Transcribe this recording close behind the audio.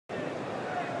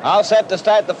All set to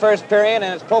start the first period,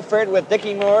 and it's Pulford with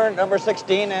Dickie Moore, number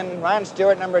 16, and Ron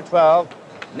Stewart, number 12.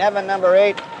 Nevin, number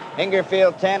 8,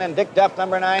 Ingerfield, 10, and Dick Duff,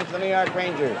 number 9, for the New York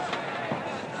Rangers.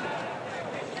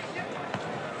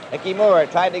 Dickie Moore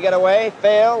tried to get away,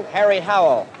 failed. Harry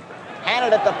Howell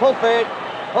handed it to Pulford.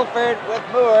 Pulford with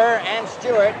Moore and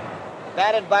Stewart.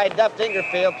 Batted by Duff to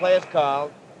Ingerfield. Play is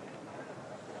called.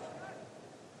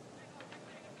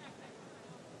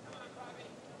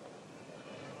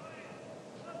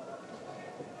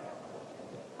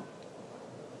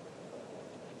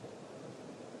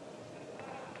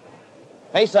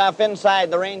 Face-off inside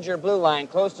the Ranger blue line,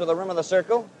 close to the rim of the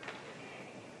circle.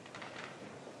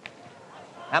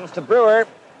 Comes to Brewer.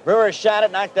 Brewer shot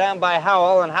it, knocked down by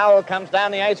Howell, and Howell comes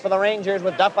down the ice for the Rangers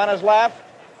with Duff on his left.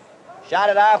 Shot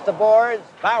it off the boards.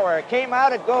 Bauer came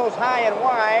out. It goes high and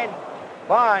wide.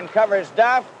 Vaughn covers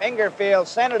Duff. Ingerfield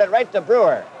centered it right to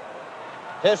Brewer.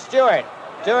 To Stewart.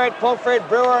 Stewart, Pulford,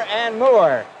 Brewer, and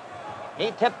Moore.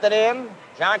 He tipped it in.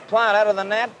 Jacques Plante out of the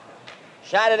net.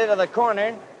 Shot it into the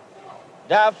corner.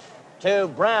 Duff to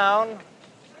Brown.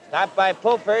 Stopped by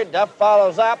Pulford. Duff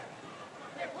follows up.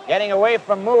 Getting away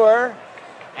from Moore.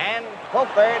 And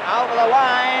Pulford over the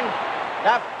line.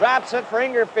 Duff drops it for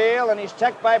Ingerfield, and he's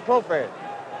checked by Pulford.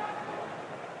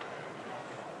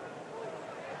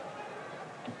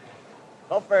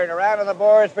 Pulford around on the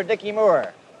boards for Dickie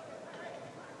Moore.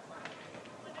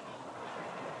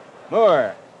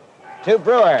 Moore to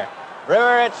Brewer.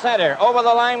 Brewer at center. Over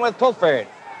the line with Pulford.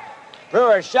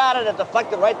 Brewer shot it. It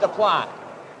deflected right to Plante.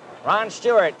 Ron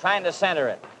Stewart trying to center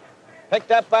it.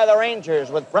 Picked up by the Rangers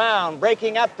with Brown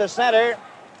breaking up the center.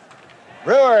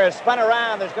 Brewer is spun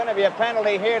around. There's going to be a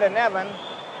penalty here to Nevin.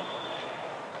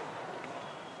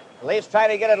 The Leafs try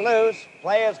to get it loose.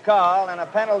 Play is called, and a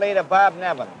penalty to Bob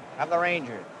Nevin of the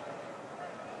Rangers.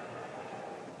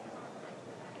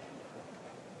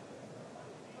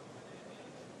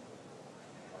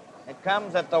 It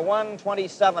comes at the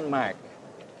 1:27 mark.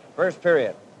 First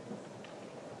period.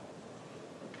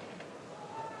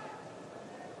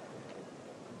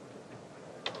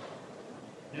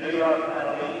 New York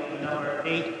penalty to number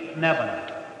 8,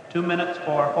 Nevin. 2 minutes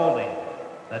for holding.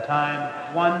 The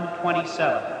time,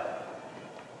 1:27.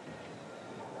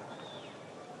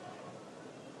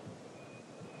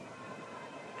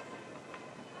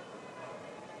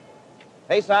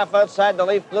 Face-off outside the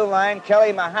Leaf blue line.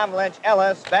 Kelly, Mahavlich,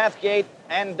 Ellis, Bathgate,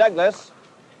 and Douglas.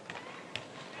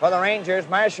 For the Rangers,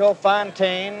 Marshall,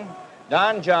 Fontaine,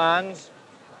 Don Johns,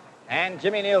 and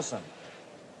Jimmy Nielsen.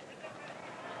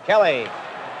 Kelly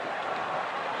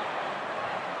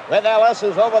with Ellis,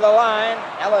 who's over the line.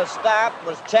 Ellis stopped,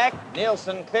 was checked.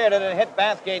 Nielsen cleared it and hit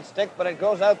Bathgate's stick, but it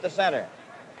goes out the center.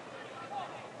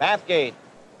 Bathgate,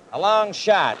 a long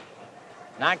shot.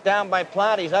 Knocked down by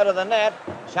Plante. He's out of the net.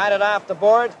 Shot it off the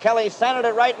boards. Kelly centered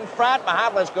it right in front.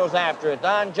 Mahavlich goes after it.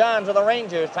 Don Johns of the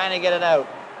Rangers trying to get it out.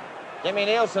 Jimmy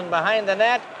Nielsen behind the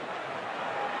net.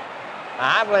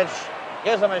 Mahavlich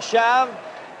gives him a shove.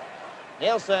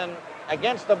 Nielsen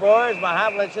against the boards.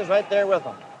 Mahavlich is right there with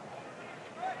him.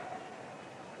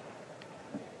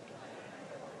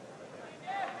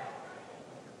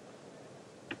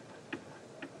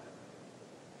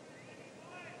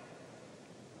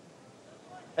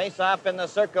 Face-off in the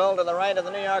circle to the right of the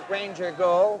New York Ranger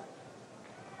goal.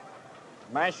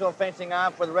 Marshall facing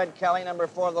off with Red Kelly, number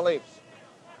 4 of the Leafs.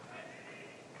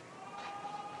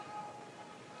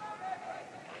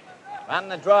 On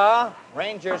the draw,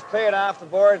 Rangers cleared off the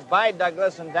boards by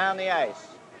Douglas and down the ice.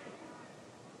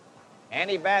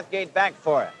 Andy Bathgate back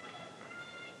for it.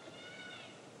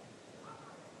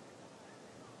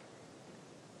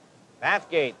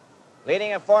 Bathgate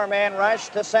leading a 4-man rush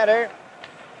to center.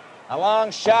 A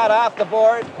long shot off the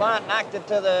boards. Plante knocked it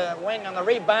to the wing on the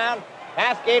rebound.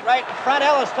 Bathgate right in front.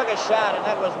 Ellis took a shot, and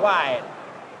that was wide.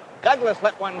 Douglas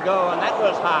let one go, and that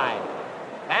was high.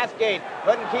 Bathgate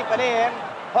couldn't keep it in.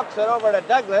 Hooks it over to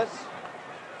Douglas.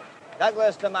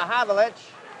 Douglas to Mahavlich.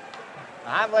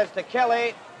 Mahavlich to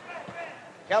Kelly.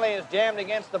 Kelly is jammed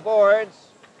against the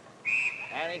boards,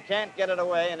 and he can't get it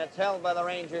away, and it's held by the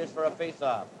Rangers for a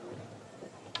face-off.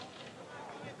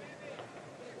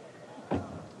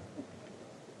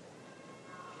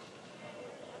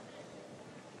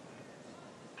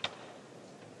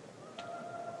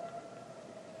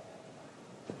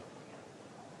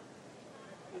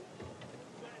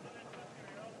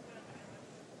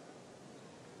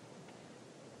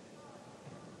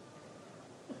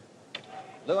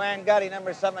 Lou Angotti,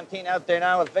 number 17, out there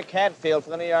now with Vic Hadfield for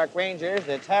the New York Rangers.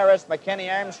 It's Harris,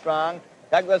 McKinney, Armstrong,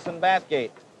 Douglas, and Bathgate.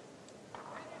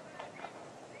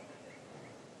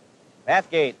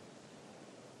 Bathgate.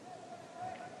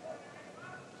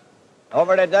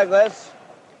 Over to Douglas.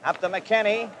 Up to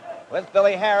McKinney with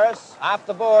Billy Harris. Off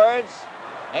the boards.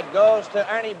 It goes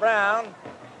to Ernie Brown.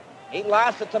 He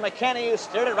lost it to McKinney, who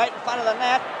steered it right in front of the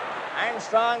net.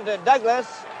 Armstrong to Douglas.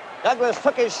 Douglas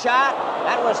took his shot.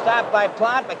 That was stopped by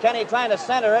Plante. McKinney trying to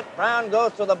center it. Brown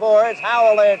goes to the boards.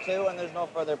 Howell there, too, and there's no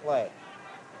further play.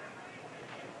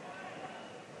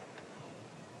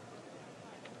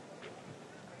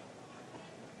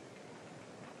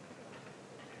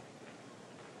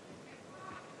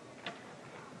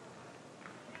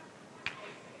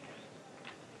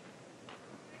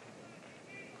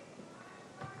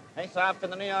 Face off in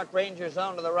the New York Rangers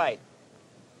zone to the right.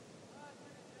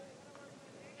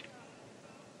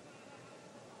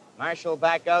 Marshall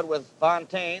back out with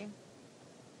Fontaine,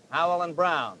 Howell and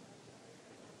Brown.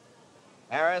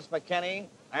 Harris, McKinney,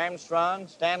 Armstrong,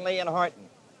 Stanley, and Horton.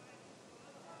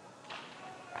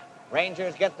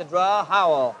 Rangers get the draw.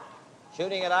 Howell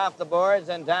shooting it off the boards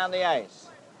and down the ice.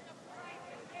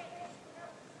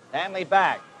 Stanley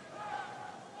back.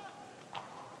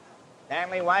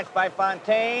 Stanley watched by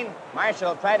Fontaine.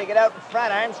 Marshall tried to get out in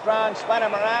front. Armstrong spun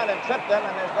him around and tripped him,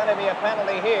 and there's going to be a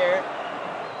penalty here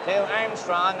to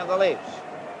Armstrong of the Leafs.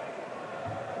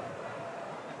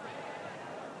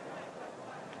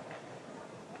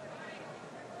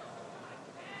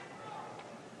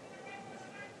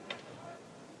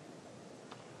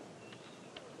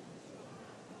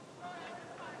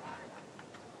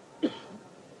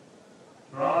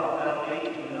 Draw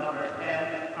penalty to number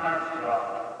 10,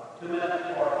 Armstrong. 2 minutes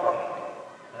for holding.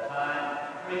 The time,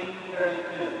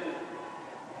 3:32.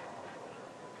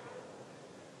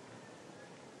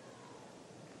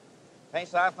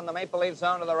 Face off in the Maple Leaf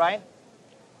zone to the right.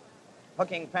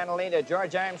 Hooking penalty to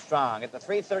George Armstrong at the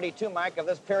 3:32 mark of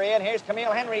this period. Here's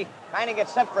Camille Henry trying to get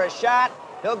set for a shot.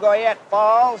 Bill Goyette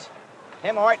falls.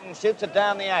 Tim Horton shoots it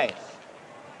down the ice.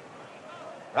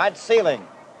 Rod Sealing,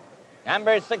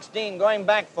 number 16, going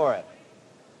back for it.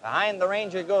 Behind the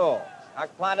Ranger goal.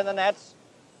 Jacques Plante in the nets.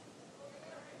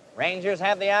 Rangers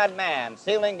have the odd man.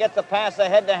 Sealing gets a pass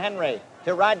ahead to Henry.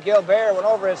 To Rod Gilbert, went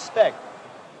over his stick.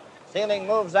 Sealing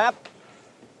moves up.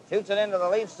 Shoots it into the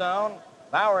Leaf zone.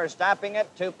 Bauer stopping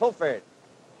it to Pulford.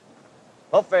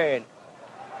 Pulford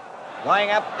going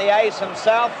up the ice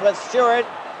himself with Stewart.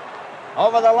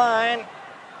 Over the line.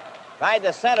 Tried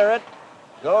to center it.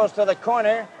 Goes to the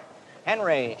corner.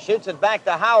 Henry shoots it back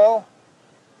to Howell.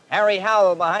 Harry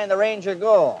Howell behind the Ranger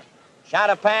goal. Shot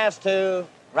a pass to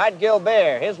Rod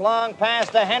Gilbert. His long pass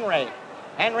to Henry.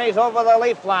 Henry's over the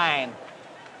Leaf line.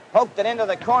 Poked it into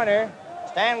the corner.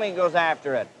 Stanley goes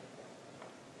after it.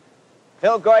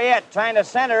 Phil Goyette trying to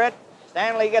center it.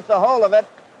 Stanley gets a hold of it.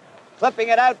 Flipping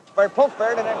it out for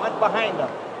Pulford, and it went behind him.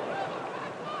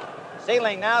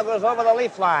 Sealing now goes over the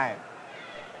Leaf line.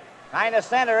 Trying to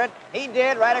center it. He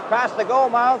did, right across the goal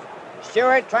mouth.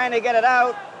 Stewart trying to get it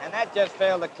out, and that just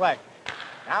failed to click.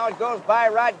 Now it goes by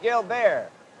Rod Gilbert.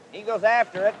 He goes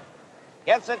after it.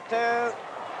 Gets it to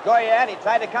Goyette. He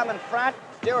tried to come in front.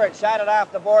 Stewart shot it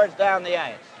off the boards down the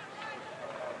ice.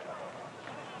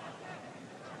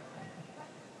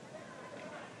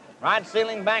 Rod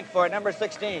Sealing back for it, number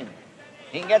 16.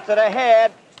 He gets it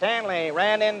ahead. Stanley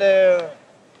ran into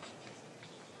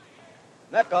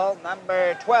Nickel,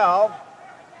 number 12.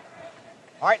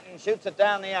 Horton shoots it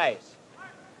down the ice.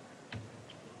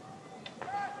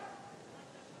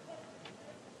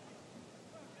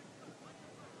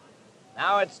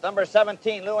 Now it's number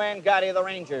 17, Lou Angotti of the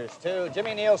Rangers, to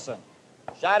Jimmy Nielsen.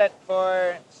 Shot it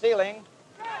for Sealing.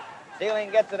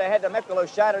 Sealing gets it ahead to Mickle, who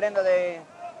shot it into the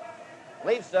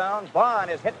Leaf zone.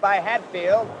 Bond is hit by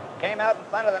Hatfield. Came out in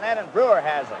front of the net, and Brewer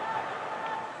has it.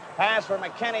 Pass for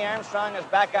McKinney. Armstrong is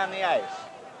back on the ice.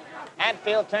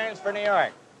 Hatfield turns for New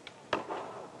York.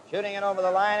 Shooting it over the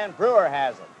line, and Brewer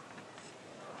has it.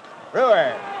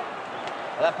 Brewer.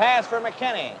 The pass for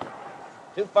McKinney.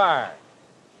 Too far.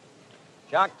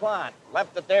 Jacques Plante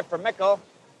left it there for Mickle.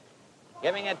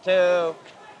 Giving it to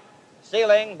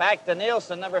Sealing. Back to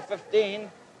Nielsen, number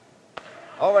 15.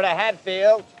 Over to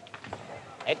Hatfield.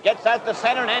 It gets out the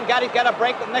center, and Angotti's got a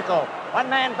break with Mickle. One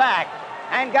man back.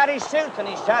 Angotti shoots, and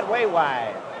he's shot way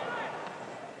wide.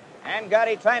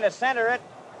 Angotti trying to center it.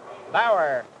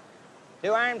 Bauer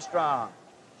to Armstrong.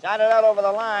 Shot it out over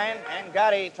the line.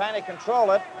 Angotti trying to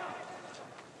control it.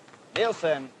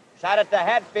 Nielsen shot it to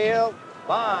Hatfield.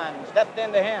 Bond stepped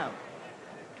into him.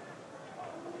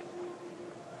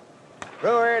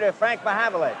 Brewer to Frank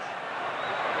Mahavlich.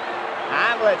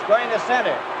 Mahavlich going to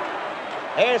center.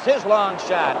 Here's his long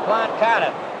shot. Plante caught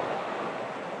it.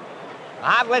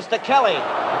 Mahavlich to Kelly.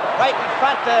 Right in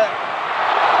front to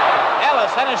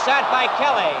Ellis. And a shot by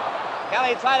Kelly.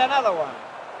 Kelly tried another one.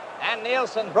 And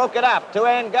Nielsen broke it up to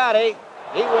Angotti.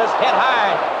 He was hit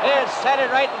hard. It set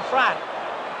it right in front.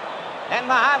 And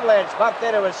Mahavlich bumped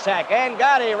into his check. And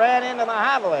Gotti ran into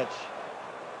Mahavlich.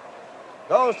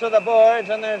 Goes to the boards,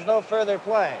 and there's no further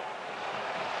play.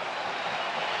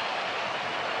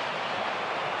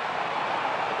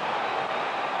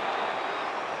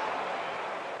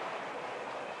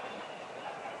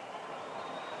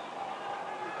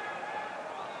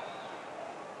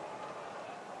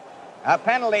 A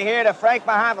penalty here to Frank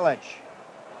Mahavlich.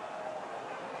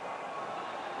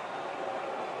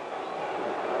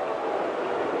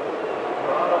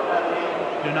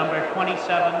 To number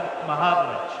 27,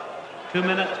 Mahavlich. 2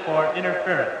 minutes for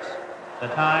interference. The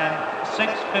time,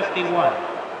 6:51.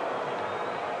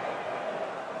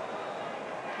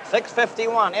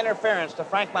 6:51, interference to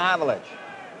Frank Mahavlich.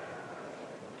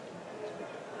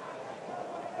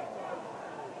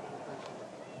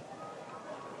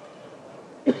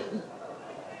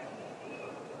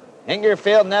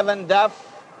 Ingerfield, Nevin,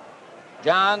 Duff,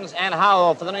 Johns, and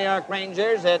Howell for the New York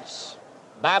Rangers. It's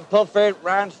Bob Pulford,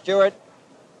 Ron Stewart,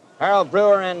 Harold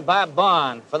Brewer, and Bob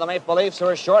Bond for the Maple Leafs, who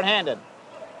are shorthanded.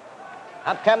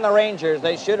 Up come the Rangers.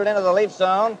 They shoot it into the Leaf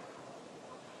zone.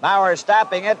 Bauer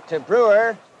stopping it to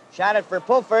Brewer. Shot it for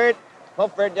Pulford.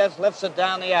 Pulford just lifts it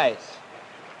down the ice.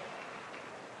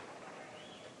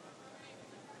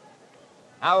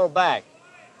 Howell back.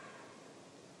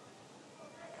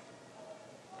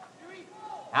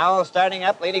 Howell starting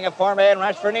up, leading a four-man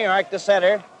rush for New York to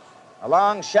center. A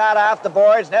long shot off the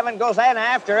boards. Nevin goes in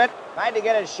after it. Tried to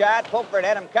get his shot. Pulford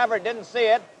had him covered, didn't see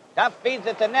it. Duff feeds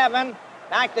it to Nevin.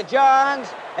 Back to Johns.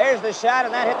 There's the shot,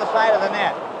 and that hit the side of the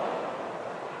net.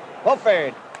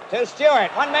 Pulford to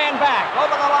Stewart. One man back,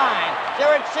 over the line.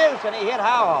 Stewart shoots, and he hit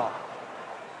Howell.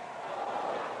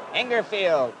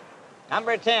 Ingerfield,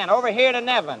 number 10, over here to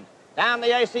Nevin. Down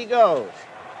the ice he goes.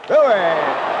 Brewer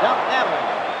dumped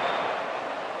Nevin.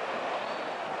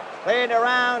 Cleared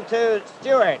around to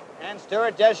Stewart, and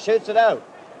Stewart just shoots it out.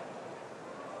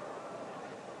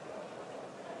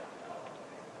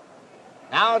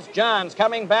 Now it's Johns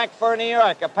coming back for New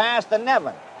York. A pass to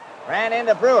Nevin. Ran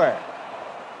into Brewer.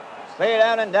 Cleared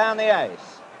out and down the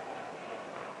ice.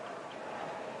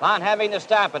 Plante having to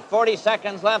stop it. 40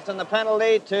 seconds left in the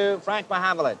penalty to Frank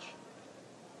Mahavlich.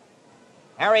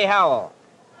 Harry Howell.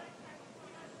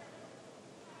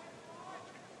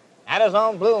 At his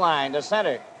own blue line to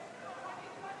center.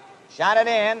 Shot it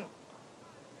in.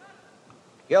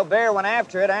 Gilbert went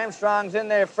after it. Armstrong's in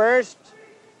there first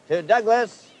to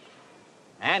Douglas.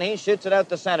 And he shoots it out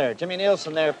the center. Jimmy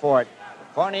Nielsen there for it,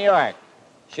 for New York.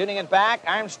 Shooting it back.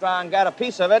 Armstrong got a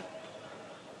piece of it.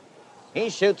 He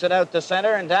shoots it out the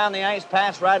center and down the ice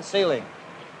past Rod Sealing.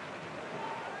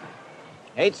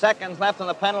 8 seconds left on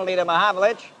the penalty to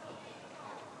Mahavlich.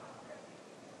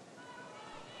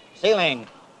 Sealing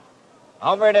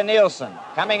over to Nielsen.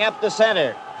 Coming up the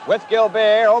center with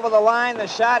Gilbert. Over the line, the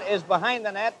shot is behind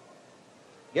the net.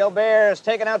 Gilbert is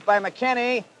taken out by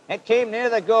McKinney. It came near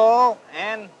the goal,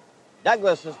 and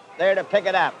Douglas is there to pick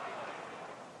it up.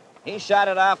 He shot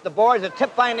it off the boards. A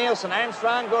tip by Nielsen.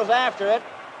 Armstrong goes after it.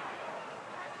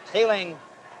 Sealing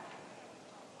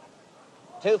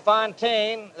to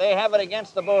Fontaine. They have it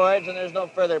against the boards, and there's no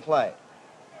further play.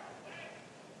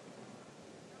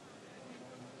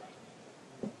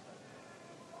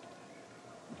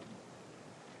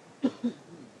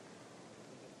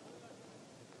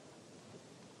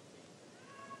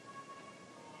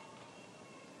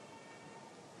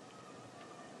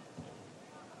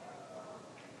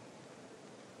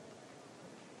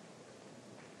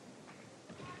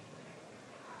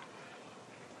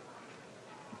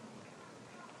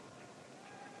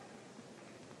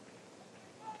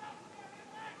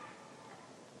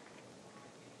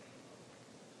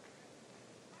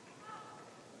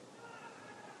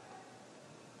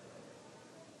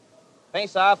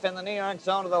 Face off in the New York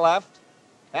zone to the left.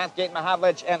 Pathgate,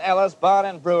 Mahavlich, and Ellis, Bond,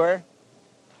 and Brewer.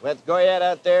 With Goyette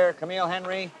out there, Camille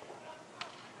Henry.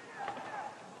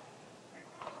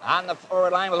 On the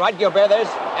forward line with Rod Gilbert. There's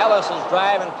Ellis's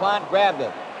drive, and Plante grabbed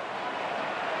it.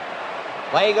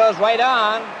 Play goes right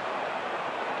on.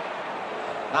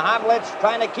 Mahavlich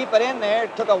trying to keep it in there.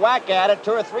 Took a whack at it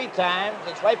 2 or 3 times.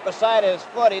 It's right beside his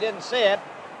foot. He didn't see it.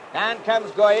 Down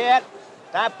comes Goyette.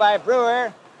 Stopped by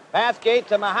Brewer. Pathgate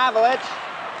to Mahavlich.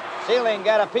 Sealing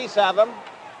got a piece of him.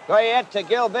 Goyette to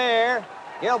Gilbert.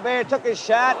 Gilbert took his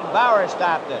shot, and Bauer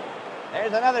stopped it.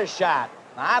 There's another shot.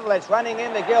 Mahavlich running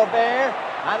into Gilbert,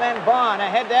 and then Bond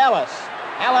ahead to Ellis.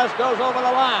 Ellis goes over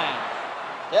the line.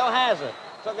 Still has it.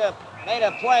 Made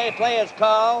a play. Play is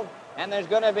called, and there's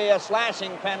going to be a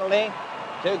slashing penalty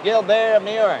to Gilbert of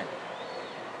New York.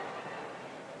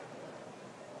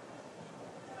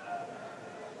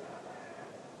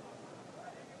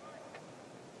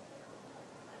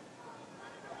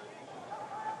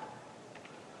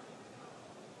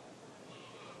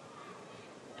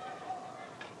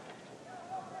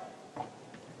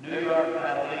 New York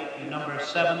penalty to number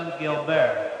 7,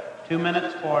 Gilbert. 2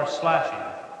 minutes for slashing.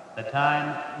 The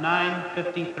time,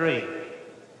 9:53.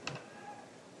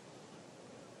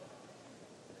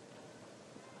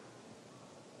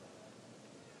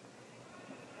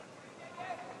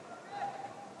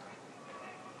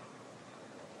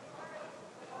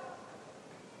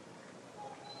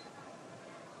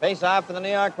 Face off for the New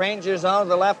York Rangers zone to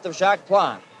the left of Jacques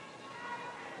Plante.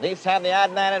 Leafs have the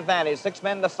odd man advantage, 6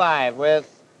 men to 5,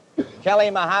 with Kelly,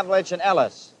 Mahavlich, and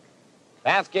Ellis.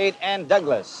 Bathgate and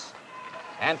Douglas.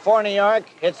 And for New York,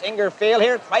 it's Ingerfield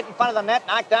here, right in front of the net,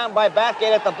 knocked down by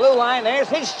Bathgate at the blue line. There's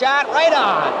his shot right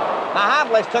on.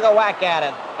 Mahavlich took a whack at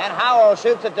it, and Howell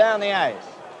shoots it down the ice.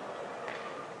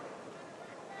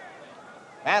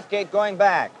 Bathgate going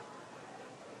back.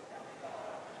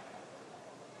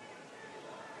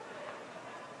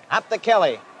 Up to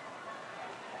Kelly.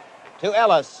 To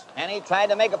Ellis, and he tried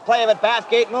to make a play of it.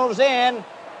 Bathgate moves in,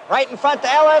 right in front to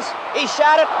Ellis. He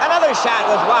shot it. Another shot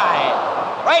was wide.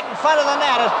 Right in front of the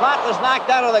net as Plante was knocked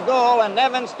out of the goal, and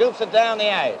Nevin scoops it down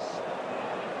the ice.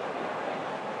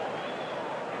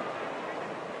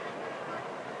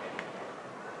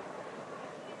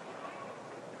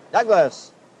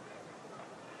 Douglas.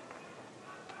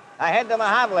 Ahead to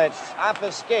Mahavlich, off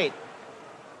his skate.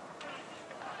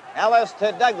 Ellis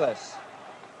to Douglas.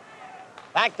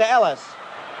 Back to Ellis.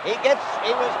 He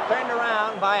was turned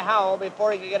around by Howell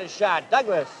before he could get a shot.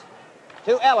 Douglas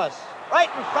to Ellis. Right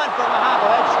in front for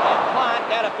Mahavlich, and Plante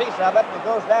got a piece of it, and it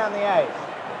goes down the ice.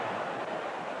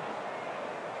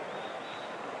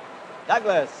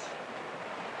 Douglas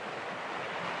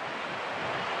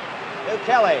to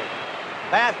Kelly.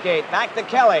 Bathgate, back to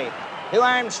Kelly. To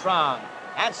Armstrong.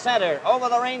 At center, over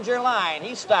the Ranger line.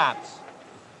 He stops.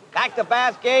 Back to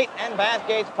Bathgate, and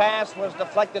Bathgate's pass was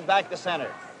deflected back to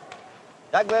center.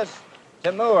 Douglas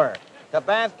to Moore, to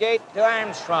Bathgate, to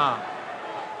Armstrong.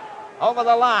 Over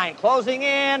the line, closing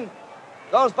in,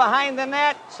 goes behind the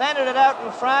net, centered it out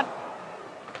in front.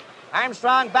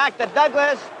 Armstrong back to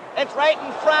Douglas. It's right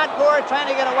in front. Moore trying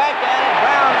to get a whack at it.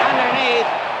 Brown underneath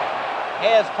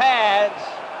his pads.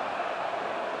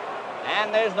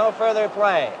 And there's no further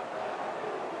play.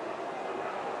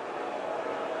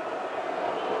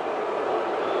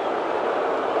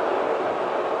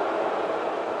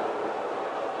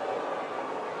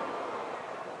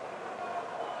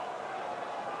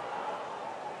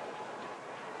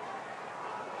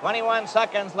 .21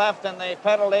 seconds left in the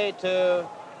penalty to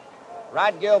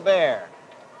Rod Gilbert.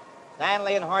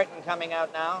 Stanley and Horton coming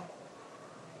out now.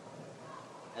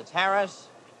 It's Harris,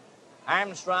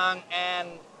 Armstrong, and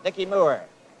Dickie Moore.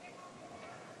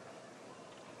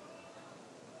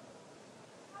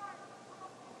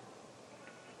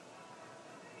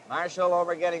 Marshall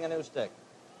over getting a new stick.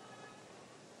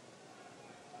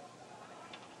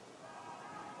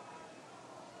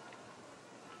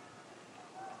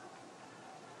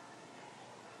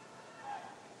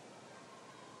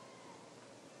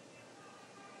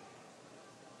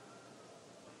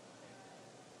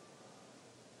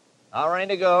 All ready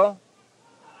to go.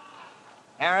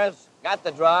 Harris got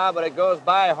the draw, but it goes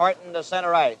by Horton to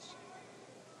center ice.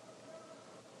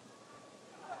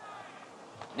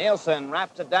 Nielsen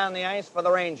wraps it down the ice for the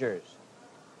Rangers.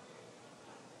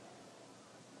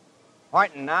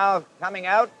 Horton now coming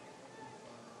out.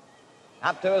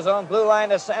 Up to his own blue line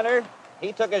to center.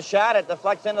 He took a shot. It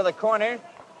deflects into the corner.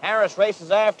 Harris races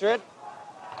after it.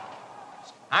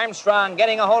 Armstrong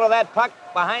getting a hold of that puck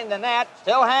behind the net.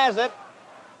 Still has it.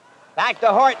 Back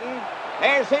to Horton.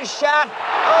 There's his shot.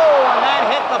 Oh, and that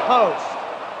hit the post.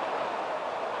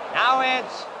 Now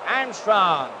it's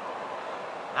Armstrong.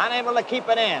 Unable to keep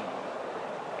it in.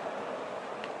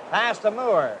 Pass to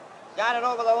Moore. Got it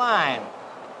over the line.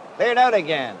 Cleared out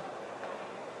again.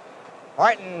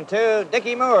 Horton to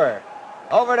Dickie Moore.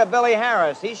 Over to Billy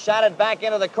Harris. He shot it back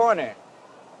into the corner.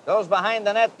 Goes behind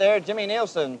the net there. Jimmy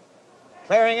Nielsen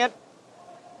clearing it.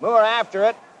 Moore after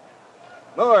it.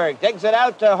 Moore digs it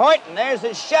out to Horton. There's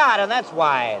his shot, and that's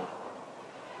wide.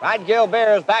 Rod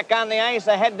Gilbert is back on the ice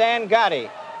ahead to Gotti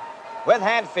with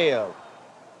Hatfield.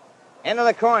 Into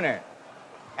the corner.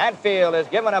 Hatfield is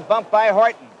given a bump by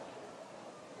Horton.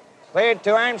 Cleared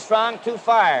to Armstrong, too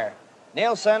far.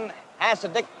 Nielsen has to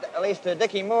at least to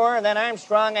Dickie Moore, and then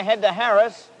Armstrong ahead to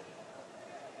Harris.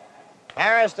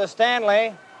 Harris to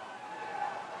Stanley.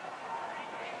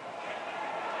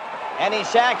 Eddie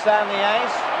Shack's on the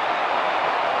ice.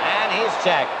 And he's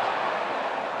checked.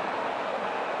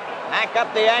 Back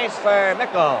up the ice for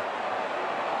Mickle.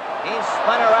 He's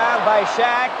spun around by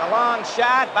Shack. A long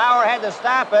shot. Bauer had to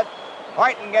stop it.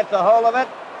 Horton gets a hold of it.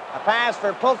 A pass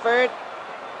for Pulford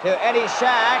to Eddie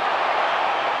Shack.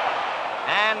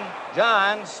 And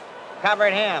Johns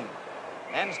covered him.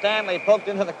 Then Stanley poked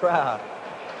into the crowd.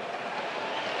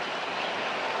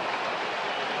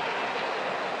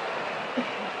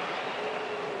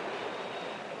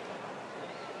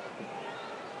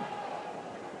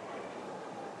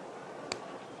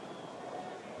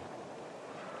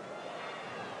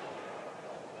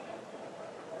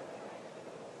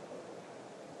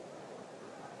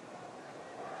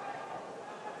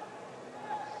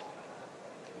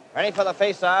 Ready for the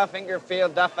face-off.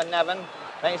 Ingerfield, Duff, and Nevin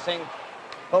facing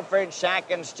Pulford, Shack,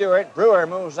 and Stewart. Brewer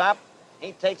moves up.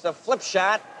 He takes a flip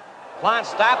shot. Plante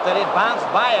stopped it. It bounced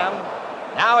by him.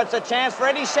 Now it's a chance for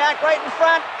Eddie Shack right in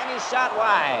front, and he's shot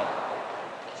wide.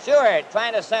 Stewart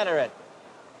trying to center it.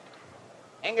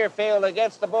 Ingerfield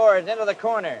against the boards into the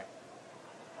corner.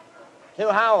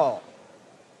 To Howell.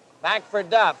 Back for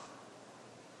Duff.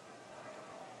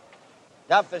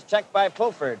 Duff is checked by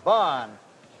Pulford. Bond.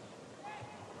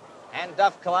 And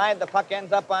Duff collide. The puck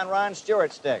ends up on Ron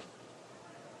Stewart's stick.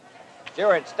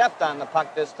 Stewart stepped on the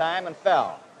puck this time and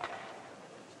fell.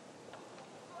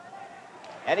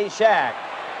 Eddie Shack.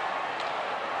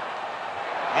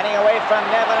 Getting away from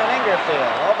Nevin and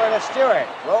Ingerfield. Over to Stewart.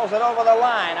 Rolls it over the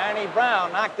line. Arnie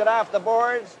Brown knocked it off the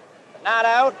boards, but not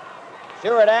out.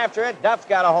 Stewart after it. Duff's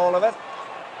got a hold of it.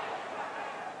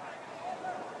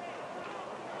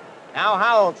 Now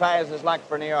Howell tries his luck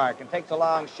for New York and takes a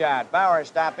long shot. Bauer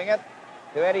stopping it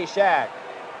to Eddie Shack.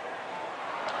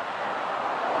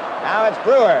 Now it's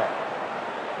Brewer.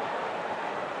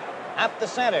 Up the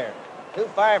center. Too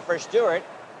far for Stewart.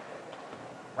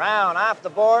 Brown off the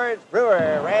boards.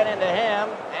 Brewer ran into him,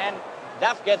 and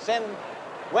Duff gets in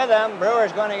with him.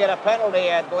 Brewer's going to get a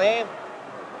penalty, I believe,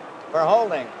 for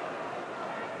holding.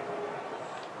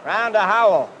 Round to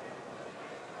Howell.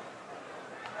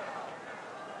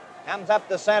 Comes up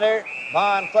the center.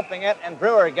 Bond flipping it, and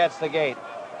Brewer gets the gate.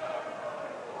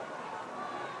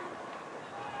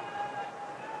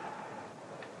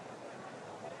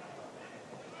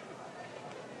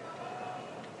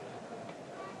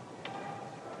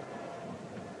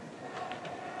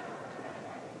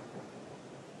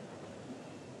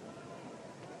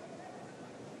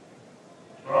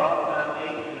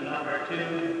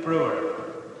 Brewer.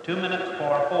 2 minutes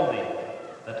for holding.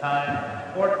 The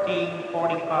time,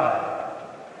 14:45.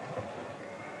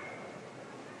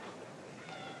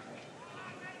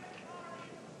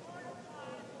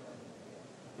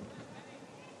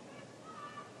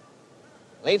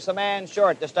 Leaves a man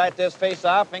short to start this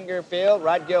face-off. Ingerfield,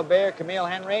 Rod Gilbert, Camille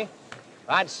Henry,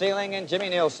 Rod Sealing, and Jimmy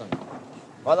Nielsen.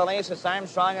 For the Leafs, it's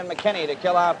Armstrong and McKinney to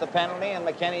kill off the penalty, and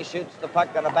McKinney shoots the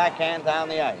puck on a backhand down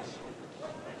the ice.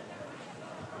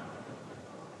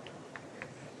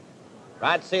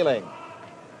 Rod Sealing.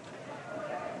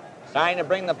 Starting to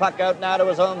bring the puck out now to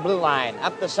his own blue line.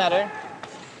 Up the center.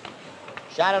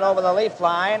 Shot it over the Leaf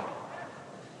line.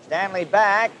 Stanley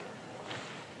back.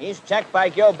 He's checked by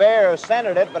Gilbert, who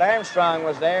centered it, but Armstrong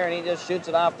was there, and he just shoots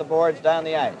it off the boards down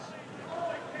the ice.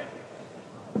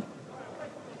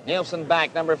 Nielsen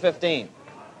back, number 15.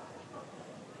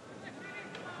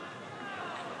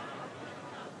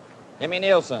 Jimmy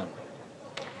Nielsen.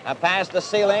 A pass to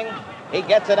Sealing. He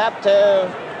gets it up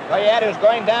to Goyette, who's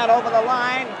going down over the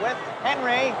line with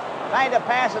Henry. Trying to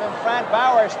pass it in front.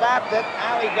 Bauer stopped it.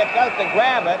 Now he gets out to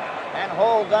grab it and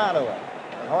holds on to it.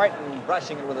 And Horton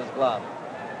brushing it with his glove.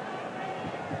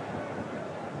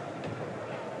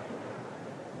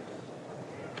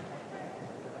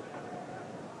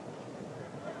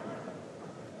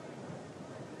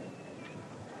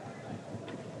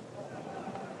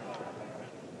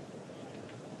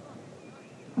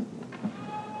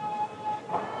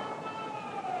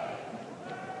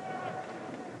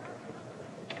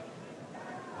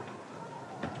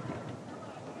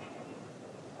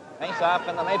 Face-off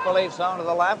in the Maple Leaf zone to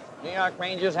the left. New York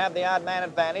Rangers have the odd man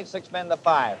advantage, 6 men to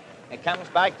 5. It comes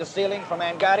back to Sealing from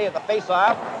Angotti at the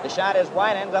face-off. The shot is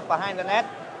wide, ends up behind the net.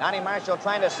 Donnie Marshall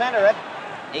trying to center it.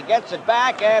 He gets it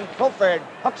back, and Pulford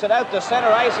hooks it out to center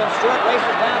ice, and Stewart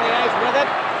races down the ice with it.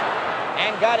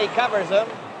 Angotti covers him.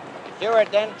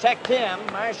 Stewart then checked him.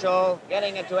 Marshall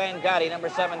getting it to Angotti, number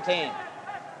 17.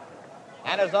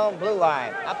 And his own blue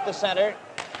line. Up the center.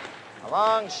 A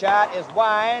long shot is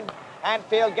wide.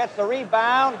 Hatfield gets the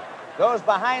rebound, goes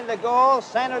behind the goal,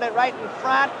 centered it right in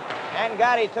front.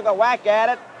 Angotti took a whack at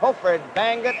it. Pulford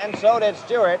banged it, and so did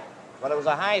Stewart. But it was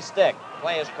a high stick.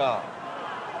 Play is called.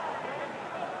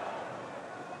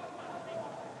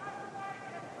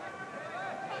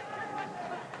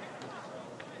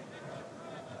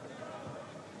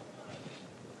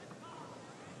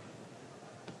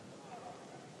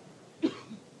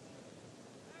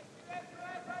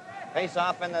 Face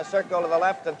off in the circle to the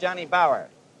left of Johnny Bauer.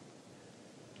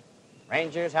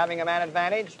 Rangers having a man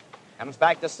advantage. Comes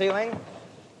back to Sealing.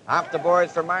 Off the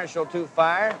boards for Marshall to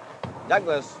fire.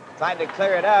 Douglas tried to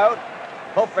clear it out.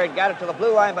 Fulford got it to the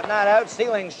blue line, but not out.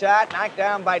 Sealing shot, knocked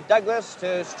down by Douglas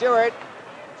to Stewart.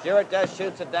 Stewart just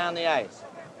shoots it down the ice.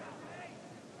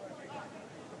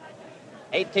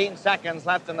 18 seconds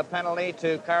left in the penalty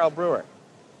to Carl Brewer.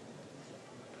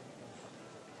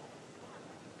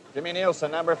 Jimmy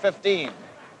Nielsen, number 15,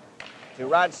 to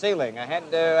Rod Sealing.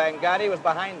 Ahead to Angotti, was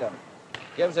behind him.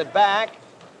 Gives it back.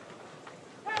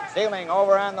 Sealing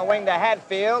over on the wing to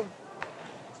Hatfield.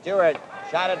 Stewart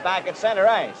shot it back at center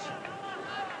ice.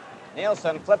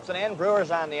 Nielsen flips it in.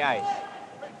 Brewer's on the ice.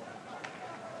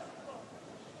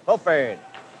 Fulford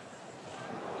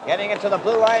getting it to the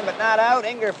blue line, but not out.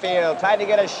 Ingerfield tried to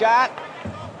get a shot.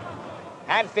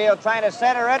 Hatfield trying to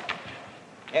center it.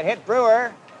 It hit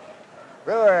Brewer.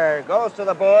 Brewer goes to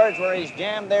the boards where he's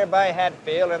jammed there by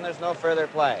Hatfield, and there's no further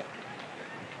play.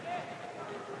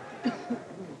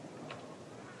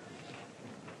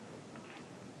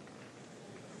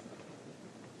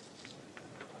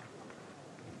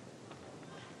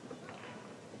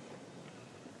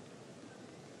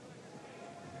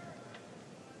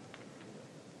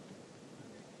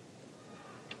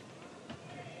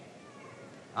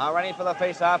 All ready for the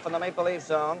face-off in the Maple Leaf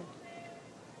zone.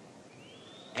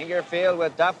 Ingerfield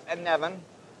with Duff and Nevin.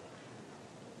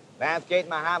 Bathgate,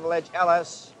 Mahavlich,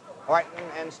 Ellis, Horton,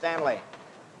 and Stanley.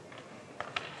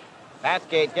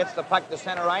 Bathgate gets the puck to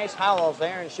center ice. Howell's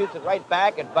there and shoots it right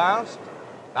back. It bounced.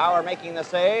 Bauer making the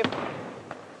save.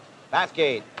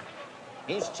 Bathgate.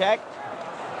 He's checked.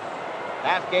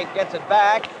 Bathgate gets it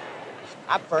back.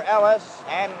 Up for Ellis,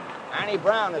 and Arnie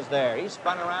Brown is there. He's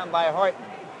spun around by Horton.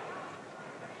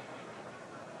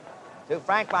 To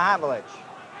Frank Mahavlich.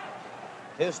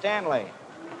 To Stanley.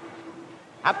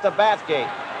 Up to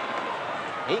Bathgate.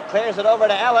 He clears it over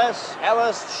to Ellis.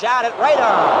 Ellis shot it right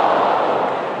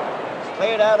on. It's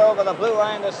cleared out over the blue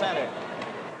line to center.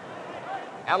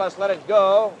 Ellis let it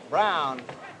go. Brown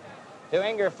to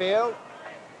Ingerfield.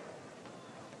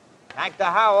 Back to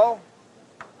Howell.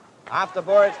 Off the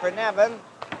boards for Nevin.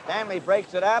 Stanley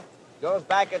breaks it up. Goes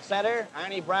back at center.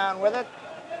 Arnie Brown with it.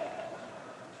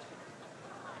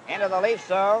 Into the Leaf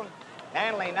zone.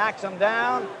 Stanley knocks him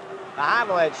down.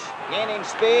 Mahavlich gaining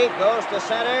speed. Goes to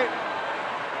center.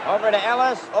 Over to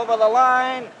Ellis. Over the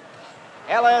line.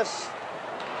 Ellis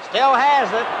still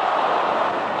has it.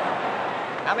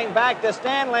 Coming back to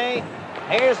Stanley.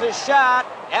 Here's his shot.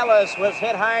 Ellis was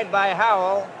hit hard by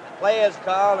Howell. Play is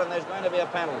called, and there's going to be a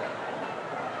penalty.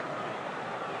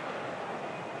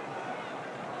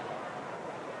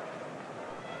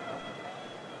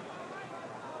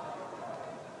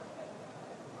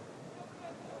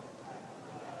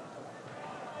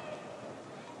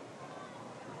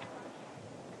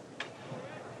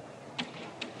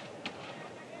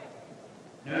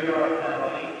 New York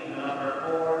penalty, number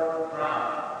 4,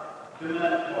 Brown. 2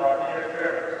 minutes for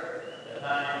interference. The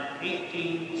time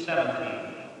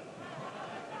 18:17.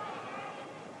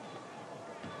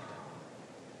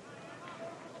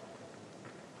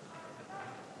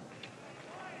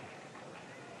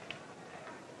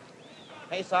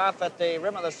 Face off at the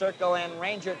rim of the circle in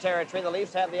Ranger territory. The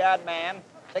Leafs have the odd man.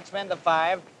 6 men to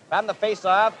 5. From the face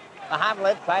off,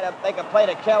 Mahavlich tried to make a play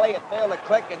to Kelly. It failed to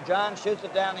click, and John shoots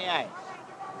it down the ice.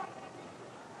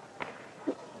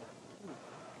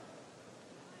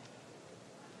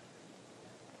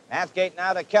 Bathgate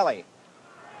now to Kelly.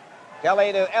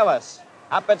 Kelly to Ellis.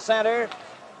 Up at center.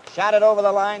 Shot it over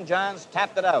the line. Johns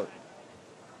tapped it out.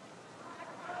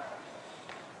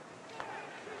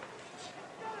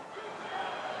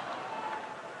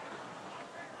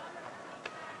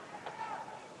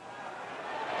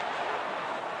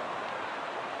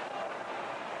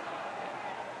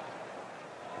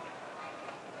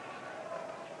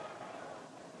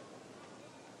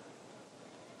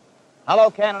 Hello,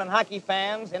 Canada hockey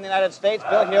fans in the United States.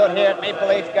 Bill Hewitt here at Maple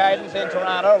Leaf Gardens in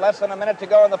Toronto. Less than a minute to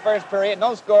go in the first period.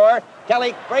 No score.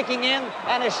 Kelly breaking in,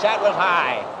 and his shot was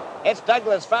high. It's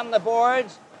Douglas from the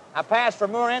boards. A pass for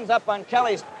Moore ends up on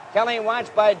Kelly's. Kelly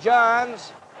watched by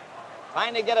Johns.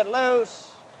 Trying to get it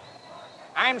loose.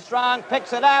 Armstrong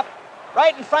picks it up.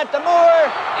 Right in front to Moore,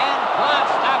 and Plante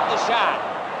stopped the shot.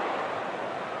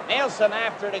 Nielsen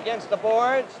after it against the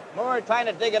boards. Moore trying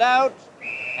to dig it out.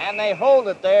 And they hold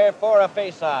it there for a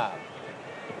face-off.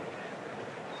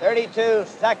 32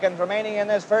 seconds remaining in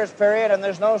this first period, and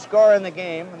there's no score in the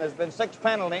game. And there's been 6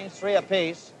 penalties, 3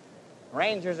 apiece.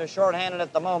 Rangers are shorthanded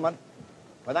at the moment,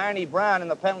 with Arnie Brown in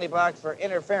the penalty box for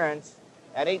interference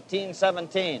at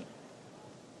 18:17.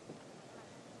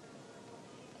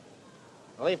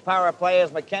 The Leaf power play is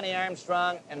McKinney,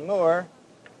 Armstrong, and Moore.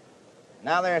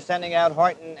 Now they're sending out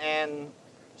Horton and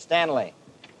Stanley,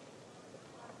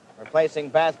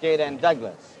 replacing Bathgate and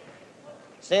Douglas.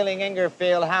 Sealing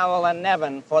Ingerfield, Howell, and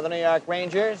Nevin for the New York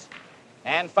Rangers.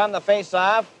 And from the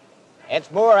face-off,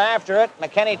 it's Moore after it.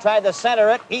 McKenny tried to center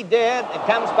it. He did. It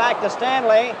comes back to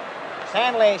Stanley.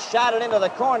 Stanley shot it into the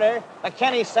corner.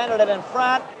 McKenny centered it in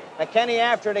front. McKenny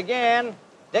after it again.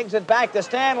 Digs it back to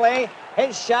Stanley.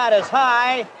 His shot is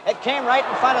high. It came right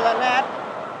in front of the net.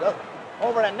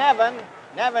 Over to Nevin.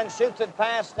 Nevin shoots it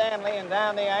past Stanley and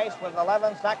down the ice with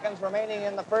 11 seconds remaining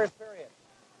in the first period.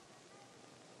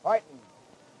 Horton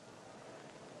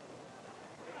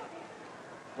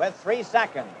with 3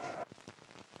 seconds.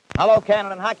 Hello,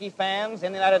 Canada and hockey fans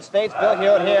in the United States. Bill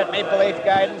Hewitt here at Maple Leaf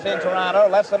Gardens in Toronto.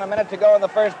 Less than a minute to go in the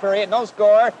first period. No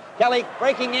score. Kelly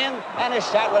breaking in, and his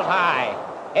shot was high.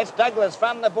 It's Douglas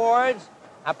from the boards.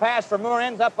 A pass for Moore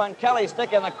ends up on Kelly's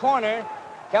stick in the corner.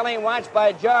 Kelly watched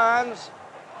by Johns.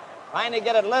 Trying to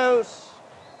get it loose.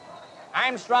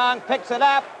 Armstrong picks it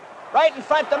up. Right in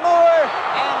front to Moore.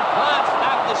 And Plante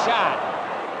stopped the shot.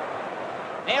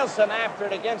 Nielsen after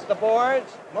it against the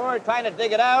boards. Moore trying to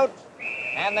dig it out.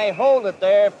 And they hold it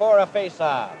there for a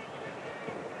face-off.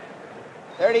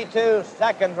 32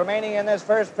 seconds remaining in this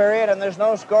first period, and there's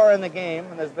no score in the game.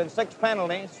 And there's been 6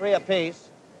 penalties, 3 apiece.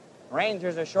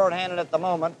 Rangers are shorthanded at the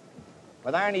moment,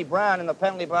 with Arnie Brown in the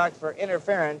penalty box for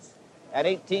interference at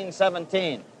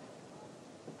 18-17.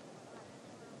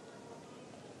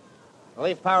 The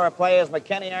Leaf power play is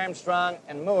McKenny, Armstrong,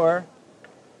 and Moore.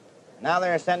 Now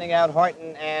they're sending out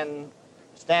Horton and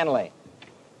Stanley,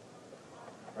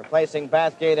 replacing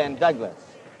Bathgate and Douglas.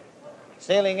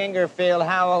 Sealing Ingerfield,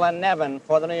 Howell, and Nevin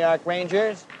for the New York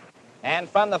Rangers. And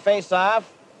from the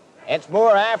face-off, it's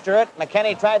Moore after it.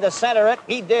 McKenny tried to center it.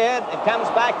 He did. It comes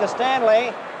back to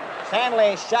Stanley.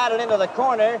 Stanley shot it into the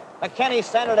corner. McKenny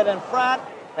centered it in front.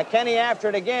 McKenny after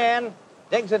it again.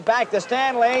 Digs it back to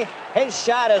Stanley. His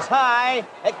shot is high.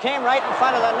 It came right in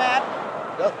front of the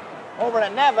net. Over to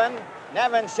Nevin.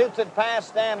 Nevin shoots it past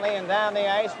Stanley and down the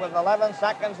ice with 11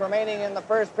 seconds remaining in the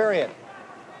first period.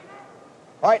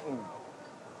 Horton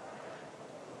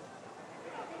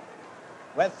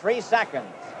with 3 seconds.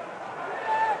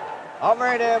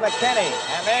 Over to McKenny,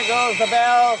 and there goes the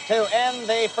bell to end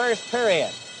the first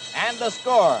period. And the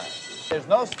score. There's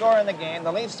no score in the game.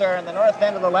 The Leafs are in the north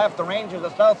end of the left, the Rangers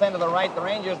the south end of the right. The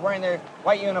Rangers wearing their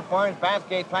white uniforms.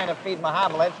 Bathgate trying to feed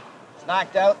Mahavlich. It's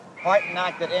knocked out. Horton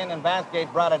knocked it in, and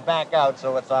Bathgate brought it back out,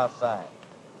 so it's offside.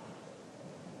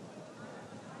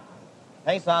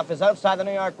 Faceoff is outside the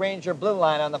New York Ranger blue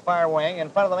line on the far wing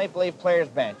in front of the Maple Leaf players'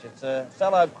 bench. It's a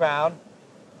sellout crowd,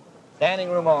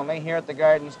 standing room only here at the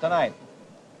Gardens tonight.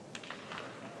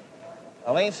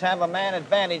 The Leafs have a man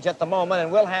advantage at the moment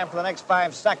and will have for the next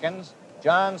 5 seconds.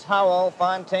 Johns, Howell,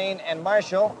 Fontaine, and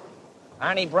Marshall.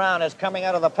 Arnie Brown is coming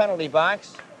out of the penalty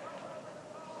box.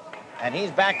 And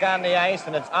he's back on the ice,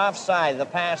 and it's offside, the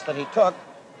pass that he took.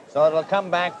 So it'll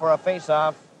come back for a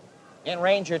face-off in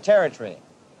Ranger territory.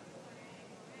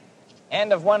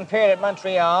 End of one period at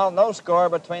Montreal. No score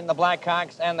between the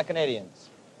Blackhawks and the Canadiens.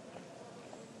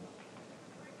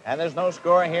 And there's no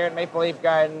score here at Maple Leaf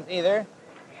Gardens either.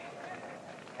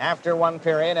 After one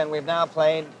period, and we've now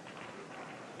played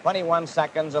 21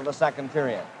 seconds of the second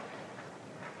period.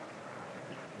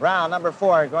 Brown, number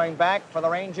 4, going back for the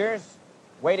Rangers.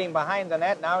 Waiting behind the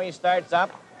net. Now he starts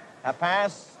up. A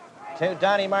pass to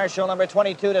Donnie Marshall, number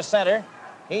 22, to center.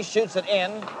 He shoots it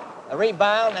in. The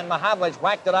rebound, and Mahavlich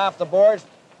whacked it off the boards.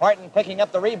 Horton picking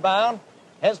up the rebound.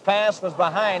 His pass was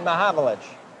behind Mahavlich.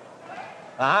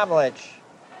 Mahavlich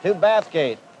to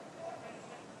Bathgate.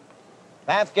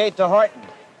 Bathgate to Horton.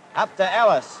 Up to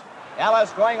Ellis.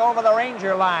 Ellis going over the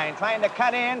Ranger line, trying to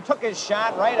cut in. Took his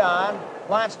shot right on.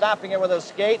 Plante stopping it with a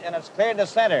skate, and it's cleared to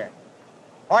center.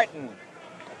 Horton.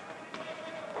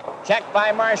 Checked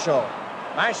by Marshall.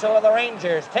 Marshall of the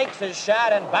Rangers takes his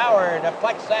shot, and Bauer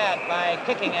deflects that by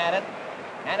kicking at it,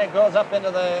 and it goes up into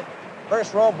the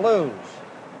first row Blues.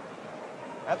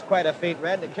 That's quite a feat,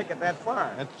 Red, to kick it that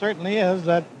far. It certainly is.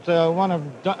 That's one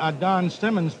of Don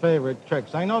Simmons' favorite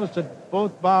tricks. I noticed that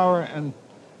both Bauer and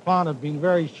Plante have been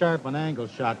very sharp on angle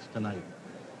shots tonight.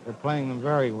 They're playing them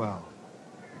very well.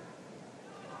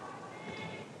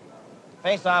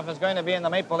 Faceoff is going to be in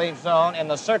the Maple Leaf zone in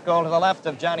the circle to the left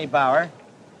of Johnny Bauer.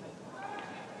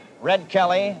 Red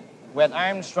Kelly with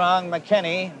Armstrong,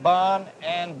 McKenny, Bond,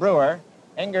 and Brewer.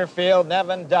 Ingerfield,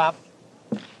 Nevin, Duff,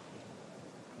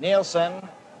 Nielsen,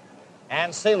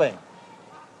 and Sealing.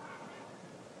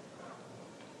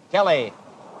 Kelly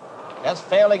just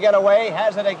failed to get away,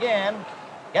 has it again.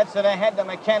 Gets it ahead to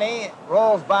McKenny,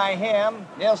 rolls by him.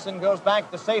 Nielsen goes back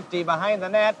to safety behind the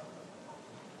net.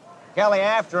 Kelly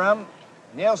after him.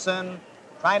 Nielsen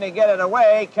trying to get it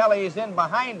away. Kelly's in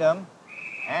behind him,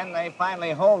 and they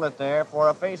finally hold it there for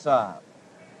a face-off.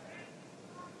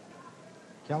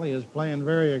 Kelly is playing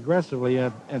very aggressively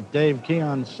at Dave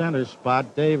Keon's center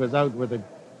spot. Dave is out with a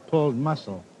pulled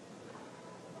muscle.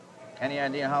 Any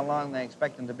idea how long they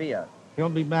expect him to be out? He'll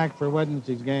be back for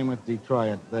Wednesday's game with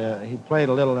Detroit. He played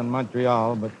a little in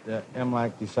Montreal, but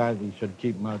Emlak decided he should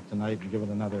keep him out tonight and give it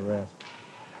another rest.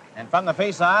 And from the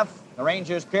face-off, the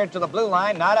Rangers clear to the blue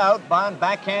line, not out. Bond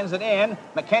backhands it in.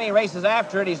 McKinney races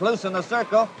after it. He's loose in the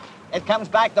circle. It comes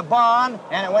back to Bond,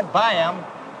 and it went by him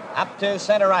up to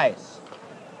center ice.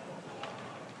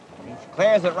 He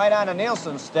clears it right onto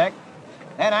Nielsen's stick.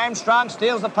 Then Armstrong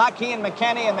steals the puck, he and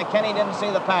McKinney didn't see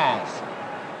the pass.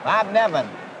 Bob Nevin,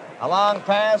 a long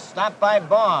pass, stopped by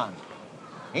Bond.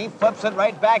 He flips it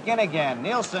right back in again.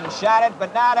 Nielsen shot it,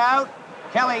 but not out.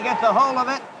 Kelly gets a hold of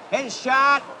it. His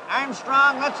shot,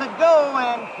 Armstrong lets it go,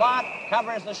 and Plante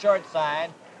covers the short side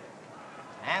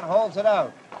and holds it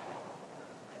out.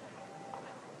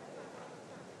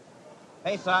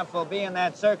 Faceoff will be in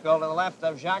that circle to the left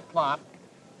of Jacques Plante.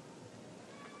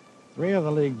 Three of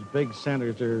the league's big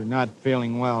centers are not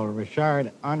feeling well.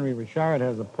 Henri Richard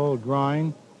has a pulled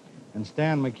groin, and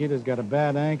Stan Mikita's got a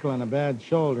bad ankle and a bad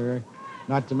shoulder,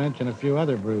 not to mention a few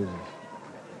other bruises.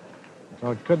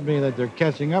 So it could be that they're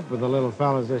catching up with the little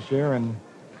fellas this year and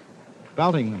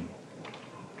belting them.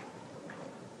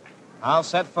 All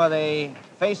set for the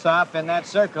face-off in that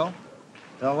circle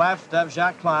to the left of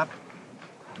Jacques Plante.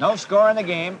 No score in the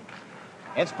game.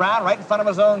 It's Brown right in front of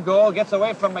his own goal, gets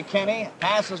away from McKinney,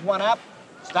 passes one up,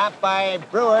 stopped by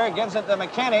Brewer, gives it to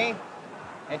McKinney.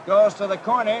 It goes to the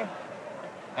corner,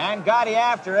 and Gotti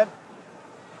after it.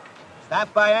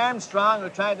 Stopped by Armstrong, who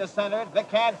tried to center it. Vic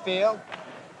Hadfield.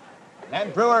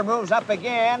 Then Brewer moves up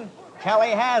again.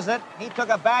 Kelly has it. He took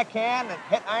a backhand. It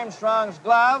hit Armstrong's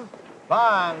glove.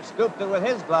 Bond scooped it with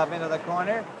his glove into the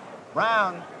corner.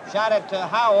 Brown shot it to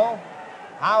Howell.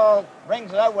 Howell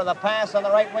brings it out with a pass on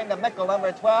the right wing to Mickle,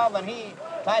 number 12, and he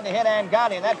tried to hit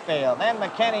Angotti, and that failed. Then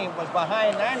McKinney was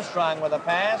behind Armstrong with a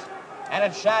pass, and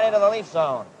it shot into the Leaf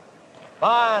zone.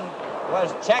 Bond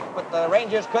was checked, but the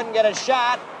Rangers couldn't get a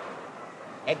shot.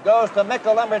 It goes to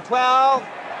Mickle, number 12.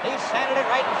 He centered it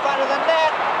right in front of the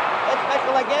net. It's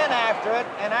Mickle again after it,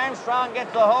 and Armstrong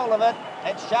gets a hold of it.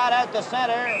 It's shot out to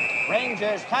center.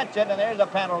 Rangers touch it, and there's a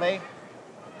penalty.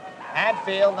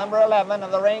 Hadfield, number 11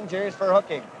 of the Rangers, for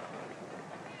hooking.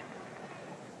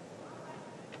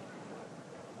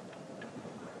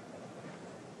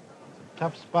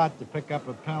 Tough spot to pick up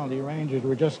a penalty. Rangers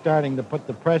were just starting to put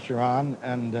the pressure on,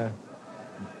 and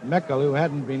Mickle, who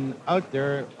hadn't been out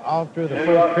there all through the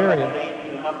first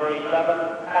period. Number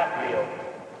 11, Hadfield.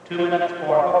 2 minutes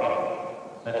for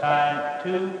hooking. The time,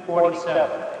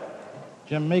 2:47.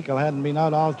 Jim Meikle hadn't been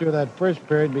out all through that first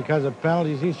period because of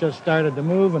penalties. He's just started to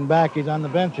move, and back he's on the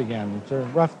bench again. It's a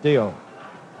rough deal.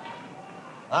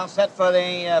 All set for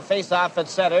the face-off at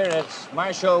center. It's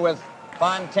Marshall with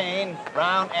Fontaine,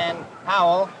 Brown, and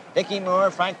Howell. Dickie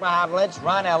Moore, Frank Mahavlich,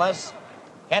 Ron Ellis,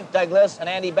 Kent Douglas, and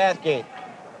Andy Bathgate.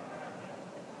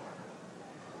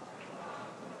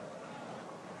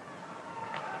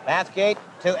 Bathgate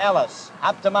to Ellis.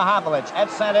 Up to Mahavlich. At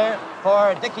center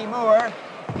for Dickie Moore.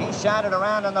 He shot it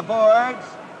around on the boards.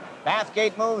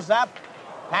 Bathgate moves up.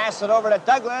 Pass it over to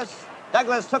Douglas.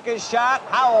 Douglas took his shot.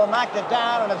 Howell knocked it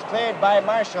down, and it's cleared by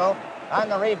Marshall on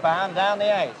the rebound down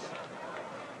the ice.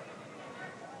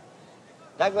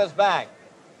 Douglas back.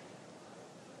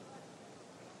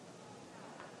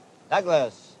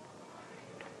 Douglas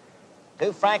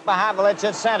to Frank Mahavlich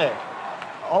at center.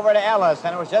 Over to Ellis,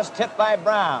 and it was just tipped by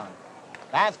Brown.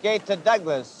 Bathgate to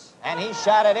Douglas, and he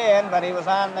shot it in, but he was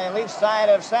on the Leaf side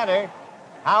of center.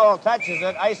 Howell touches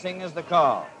it. Icing is the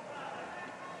call.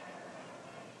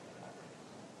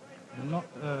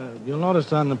 You'll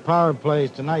notice on the power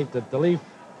plays tonight that the Leaf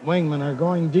wingmen are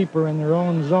going deeper in their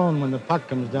own zone when the puck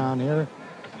comes down here.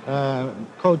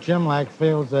 Coach Imlach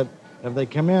feels that if they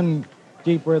come in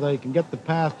deeper, they can get the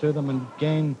pass to them and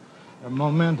gain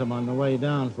momentum on the way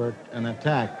down for an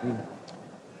attack.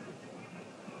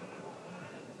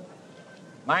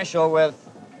 Marshall with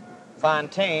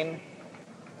Fontaine,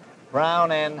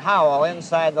 Brown, and Howell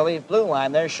inside the Leaf blue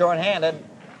line. They're shorthanded.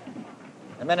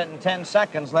 A minute and 10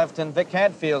 seconds left in Vic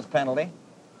Hadfield's penalty.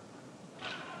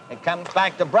 It comes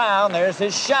back to Brown. There's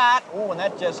his shot. Ooh, and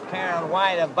that just carried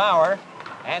wide of Bauer.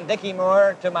 And Dickie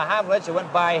Moore to Mahavlich. It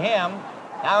went by him.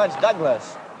 Now it's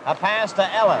Douglas. A pass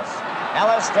to Ellis.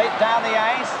 Ellis straight down the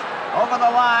ice, over the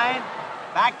line,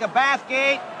 back to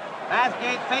Bathgate.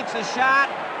 Bathgate fakes a shot,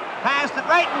 passed it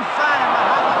right in front, and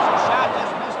Mahavlich's shot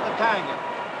just missed the target.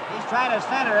 He's trying to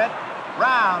center it.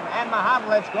 Brown and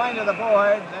Mahavlich going to the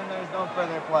boards, and there's no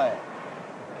further play.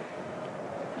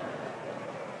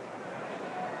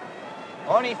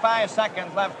 Only 5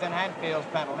 seconds left in Hadfield's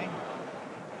penalty.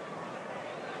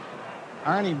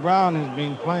 Arnie Brown has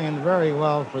been playing very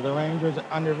well for the Rangers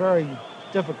under very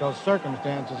difficult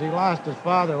circumstances. He lost his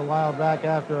father a while back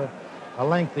after a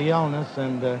lengthy illness,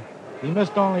 and he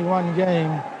missed only 1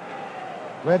 game.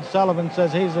 Red Sullivan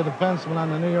says he's a defenseman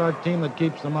on the New York team that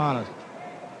keeps them honest.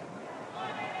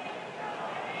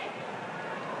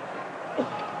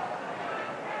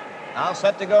 All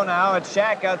set to go now. It's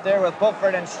Shack out there with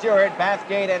Pulford and Stewart,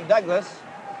 Bathgate and Douglas.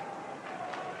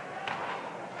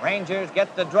 Rangers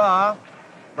get the draw.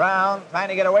 Brown trying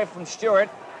to get away from Stewart.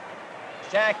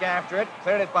 Shack after it,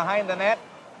 cleared it behind the net.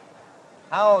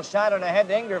 Howell shot it ahead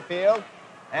to Ingerfield,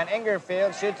 and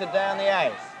Ingerfield shoots it down the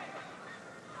ice.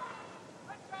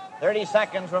 30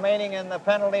 seconds remaining in the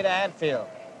penalty to Hadfield.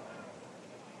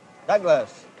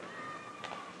 Douglas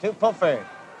to Pulford.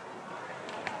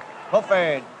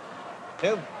 Pulford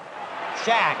to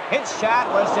Shack. His shot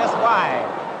was just wide.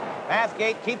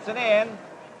 Bathgate keeps it in.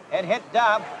 It hit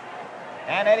Duff,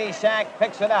 and Eddie Shack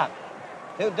picks it up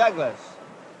to Douglas.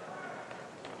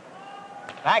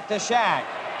 Back to Shack.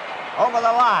 Over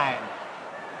the line.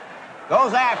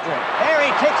 Goes after it. There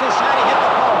he takes a shot. He hit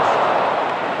the post.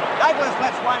 Douglas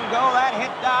lets one go. That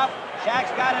hit Duff.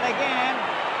 Shack's got it again.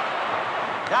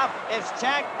 Duff is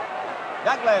checked.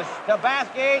 Douglas to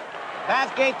Bathgate.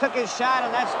 Bathgate took his shot,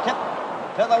 and that's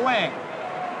tipped to the wing.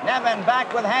 Nevin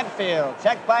back with Hadfield.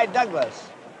 Checked by Douglas.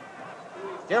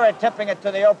 Stewart tipping it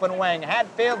to the open wing.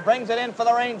 Hadfield brings it in for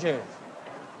the Rangers.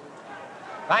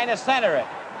 Trying to center it.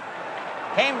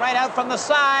 Came right out from the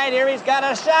side. Here he's got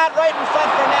a shot right in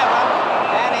front for Nevin.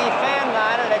 And he fanned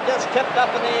on it. It just tipped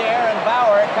up in the air, and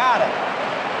Bauer caught it.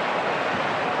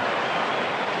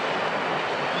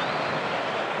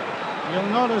 You'll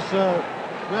notice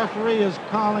referee is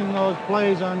calling those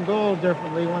plays on goal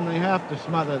differently when they have to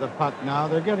smother the puck now.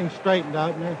 They're getting straightened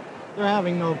out, and they're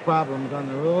having no problems on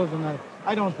the rules, and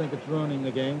I don't think it's ruining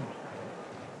the game.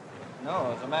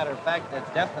 No, as a matter of fact, it's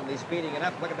definitely speeding it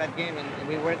up. Look at that game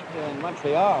we went to in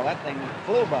Montreal. That thing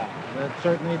flew by. It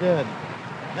certainly did.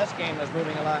 This game is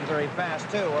moving along very fast,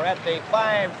 too. We're at the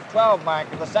 5:12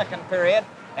 mark of the second period,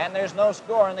 and there's no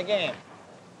score in the game.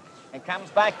 It comes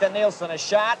back to Nielsen, a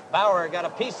shot. Bauer got a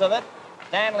piece of it.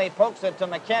 Stanley pokes it to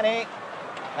McKinney.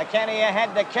 McKinney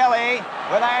ahead to Kelly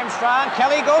with Armstrong.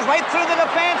 Kelly goes right through the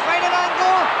defense, right in on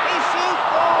goal. He shoots.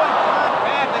 Oh, and Plante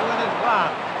grabbed it with his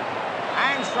glove.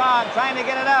 Armstrong trying to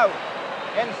get it out.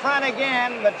 In front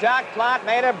again, but Jacques Plante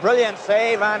made a brilliant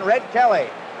save on Red Kelly.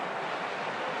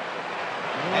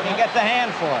 And he gets a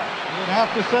hand for it. You'd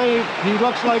have to say he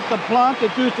looks like the Plante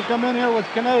that used to come in here with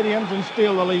Canadians and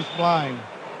steal the Leafs blind.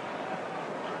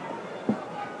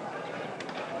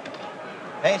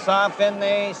 Face off in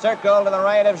the circle to the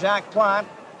right of Jacques Plante.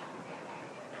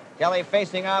 Kelly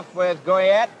facing off with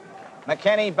Goyette.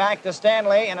 McKinney back to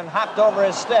Stanley, and it hopped over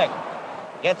his stick.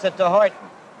 Gets it to Horton.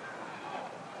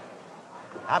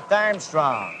 Up to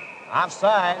Armstrong.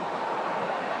 Offside.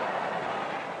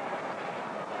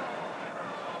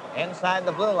 Inside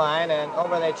the blue line and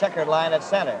over the checkered line at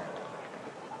center.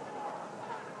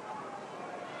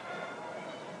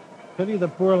 Pity the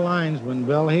poor linesman,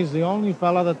 Bill. He's the only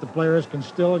fellow that the players can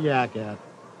still yak at.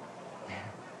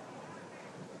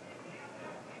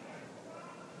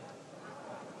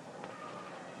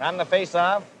 On the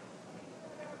face-off,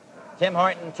 Tim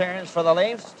Horton turns for the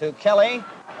Leafs to Kelly,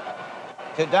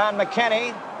 to Don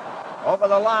McKinney. Over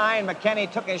the line, McKinney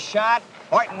took his shot.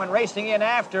 Horton went racing in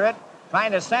after it,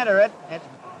 trying to center it. It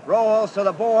rolls to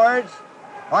the boards.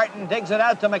 Horton digs it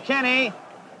out to McKinney.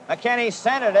 McKinney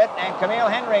centered it, and Camille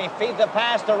Henry feeds a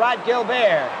pass to Rod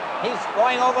Gilbert. He's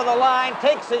going over the line,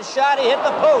 takes his shot. He hit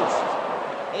the post.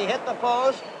 He hit the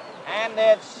post, and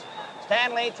it's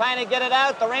Stanley trying to get it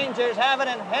out. The Rangers have it,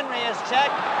 and Henry is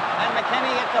checked, and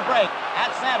McKinney gets a break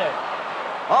at center.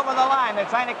 Over the line, they're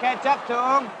trying to catch up to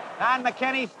him. Don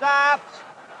McKinney stops.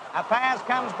 A pass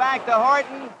comes back to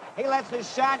Horton. He lets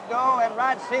his shot go, and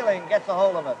Rod Sealing gets a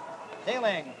hold of it.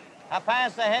 Sealing, a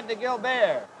pass ahead to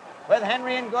Gilbert with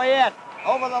Henry and Goyette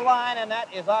over the line, and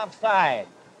that is offside.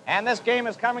 And this game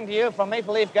is coming to you from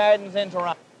Maple Leaf Gardens in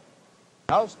Toronto.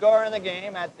 No score in the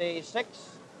game at the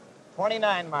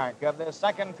 6:29 mark of the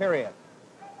second period.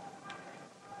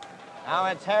 Now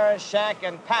it's Harris, Shack,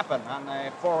 and Pappen on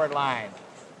the forward line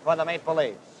for the Maple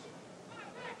Leafs.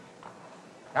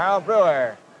 Carl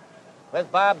Brewer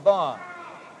with Bob Baugh.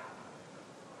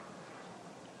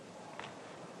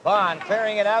 Vaughn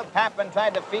clearing it out. Pappen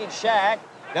tried to feed Shack.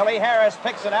 Billy Harris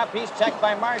picks it up. He's checked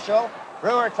by Marshall.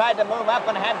 Brewer tried to move up,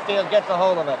 and Hadfield gets a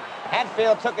hold of it.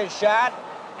 Hatfield took his shot,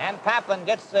 and Papin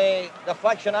gets the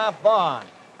deflection off Vaughn.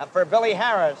 Up for Billy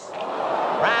Harris.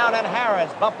 Brown and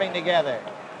Harris bumping together.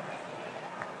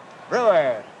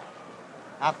 Brewer.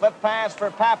 A flip pass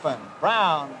for Papin.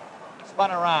 Brown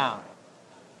spun around.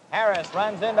 Harris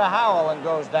runs into Howell and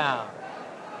goes down.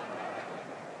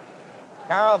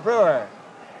 Carl Brewer.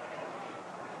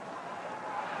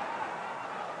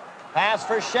 Pass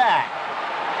for Shack.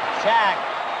 Shack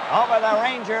over the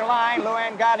Ranger line.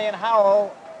 Luan Gotti and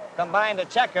Howell combined to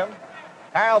check him.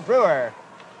 Carl Brewer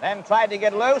then tried to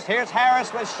get loose. Here's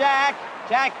Harris with Shack.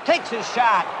 Shack takes his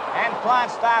shot, and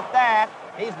Plante stopped that.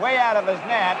 He's way out of his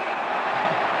net,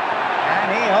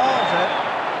 and he holds it.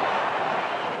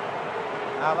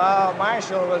 Although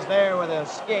Marshall was there with his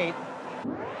skate.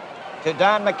 To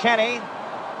Don McKenney.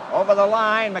 Over the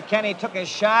line, McKenney took his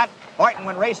shot. Horton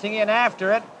went racing in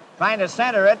after it, trying to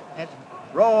center it. It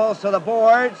rolls to the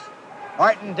boards.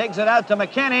 Horton digs it out to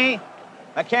McKenney.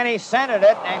 McKenney centered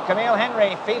it, and Camille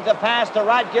Henry feeds a pass to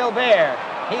Rod Gilbert.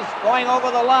 He's going over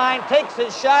the line, takes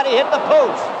his shot. He hit the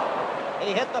post.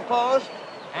 He hit the post,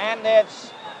 and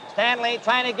it's Stanley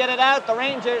trying to get it out. The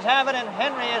Rangers have it, and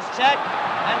Henry is checked,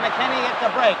 and McKenney gets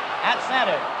a break at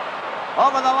center.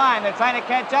 Over the line, they're trying to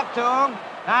catch up to him.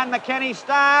 Don McKenney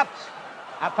stops.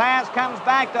 A pass comes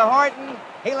back to Horton.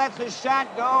 He lets his shot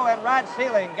go, and Rod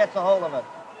Sealing gets a hold of it.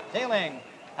 Sealing,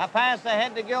 a pass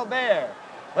ahead to Gilbert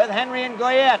with Henry and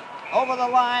Goyette over the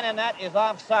line, and that is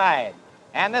offside.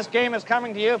 And this game is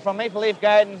coming to you from Maple Leaf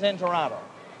Gardens in Toronto.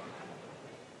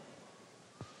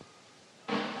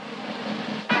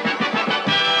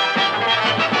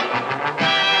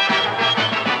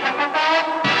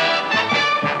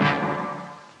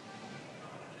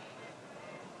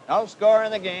 No score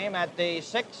in the game at the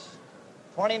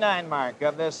 6:29 mark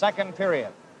of the second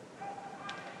period.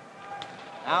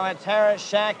 Now it's Harris,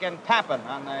 Shack, and Papin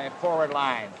on the forward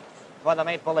line for the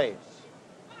Maple Leafs.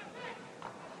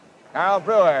 Carl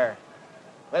Brewer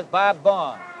with Bob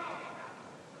Vaughn.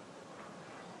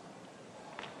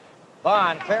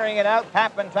 Vaughn clearing it out.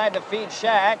 Papin tried to feed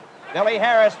Shack. Billy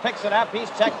Harris picks it up. He's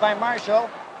checked by Marshall.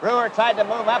 Brewer tried to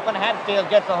move up, and Hatfield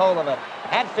gets a hold of it.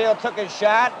 Hatfield took his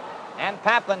shot, and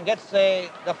Papin gets the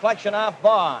deflection off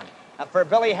Vaughn. Up for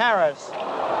Billy Harris.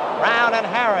 Brown and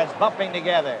Harris bumping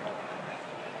together.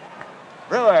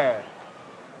 Brewer.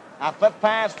 A flip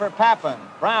pass for Papin.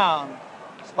 Brown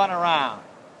spun around.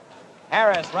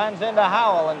 Harris runs into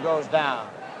Howell and goes down.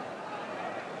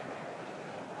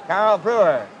 Carl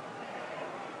Brewer.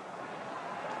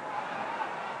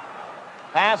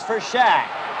 Pass for Shack.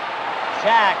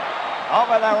 Shack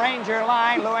over the Ranger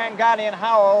line. Luan Gotti and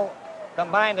Howell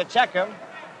combined to check him.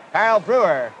 Carl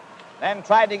Brewer then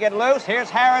tried to get loose. Here's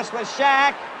Harris with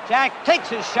Shack. Shack takes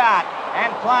his shot,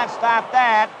 and Plante stopped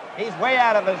that. He's way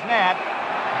out of his net,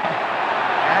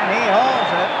 and he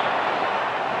holds it.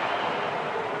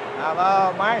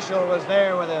 Although Marshall was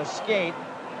there with his skate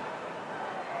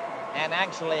and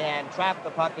actually had trapped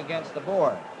the puck against the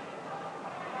board.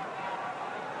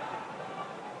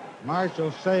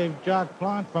 Marshall saved Jacques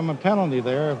Plante from a penalty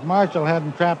there. If Marshall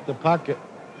hadn't trapped the puck,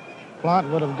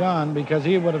 Plante would have gone because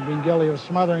he would have been guilty of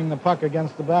smothering the puck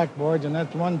against the backboards, and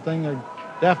that's one thing they're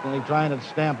definitely trying to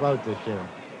stamp out this year.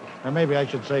 Or maybe I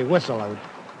should say whistle out.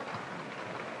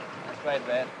 That's right,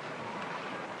 Ben.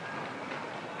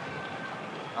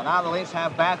 Well, now the Leafs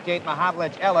have Bathgate,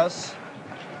 Mahavlich, Ellis,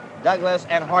 Douglas,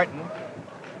 and Horton.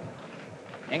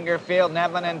 Ingerfield,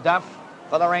 Nevin, and Duff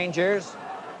for the Rangers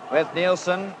with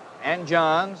Nielsen and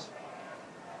Johns.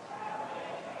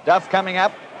 Duff coming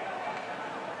up.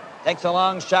 Takes a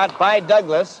long shot by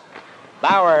Douglas.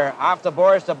 Bauer off the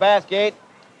boards to Bathgate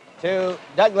to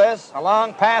Douglas. A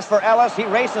long pass for Ellis. He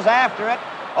races after it.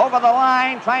 Over the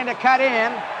line, trying to cut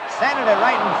in. Centered it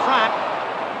right in front.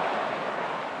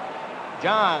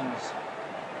 Johns.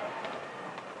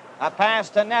 A pass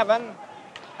to Nevin.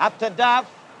 Up to Duff.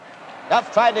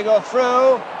 Duff tried to go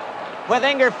through with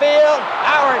Ingerfield.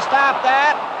 Bauer stopped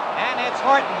that. And it's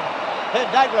Horton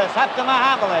to Douglas. Up to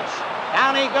Mahavlich.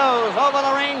 Down he goes over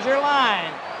the Ranger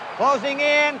line. Closing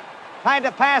in. Trying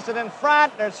to pass it in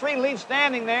front. There's three Leafs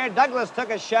standing there. Douglas took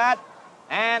a shot,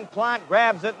 and Plante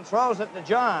grabs it and throws it to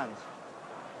Johns.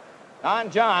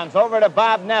 Don Johns over to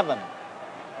Bob Nevin.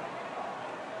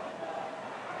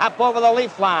 Up over the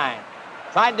Leaf line.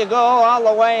 Tried to go all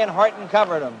the way, and Horton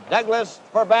covered him. Douglas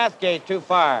for Bathgate, too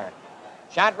far.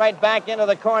 Shot right back into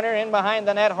the corner, in behind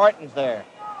the net. Horton's there.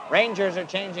 Rangers are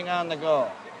changing on the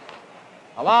goal.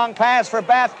 A long pass for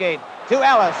Bathgate to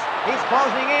Ellis. He's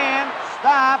closing in.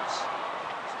 Stops.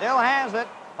 Still has it.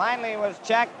 Finally was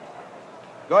checked.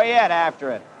 Goyette after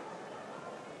it.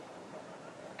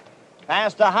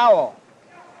 Pass to Howell.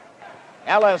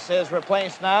 Ellis is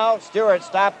replaced now. Stewart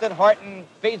stopped it. Horton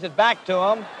feeds it back to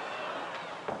him.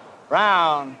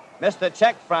 Brown missed the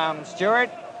check from Stewart.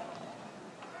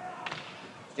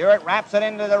 Stewart wraps it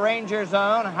into the Ranger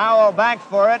zone. Howell back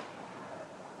for it.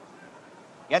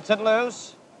 Gets it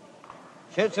loose.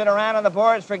 Shoots it around on the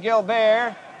boards for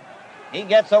Gilbert. He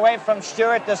gets away from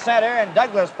Stewart to center, and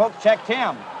Douglas poke-checked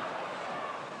him.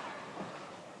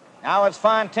 Now it's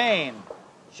Fontaine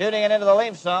shooting it into the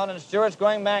leaf zone, and Stewart's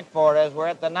going back for it as we're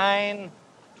at the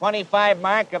 9:25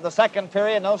 mark of the second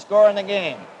period. No score in the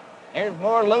game. Here's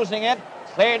Moore losing it.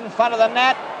 Cleared in front of the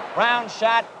net. Brown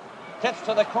shot. Tips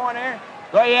to the corner.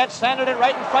 Goyette centered it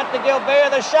right in front to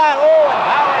Gilbert. The shot. Oh, and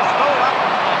Bauer stole up.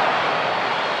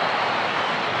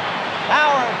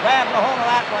 Bauer grabbed a hold of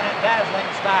that one in dazzling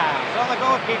style. So the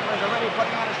goalkeepers are really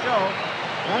putting on a show.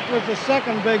 That was the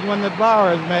second big one that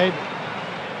Bauer has made.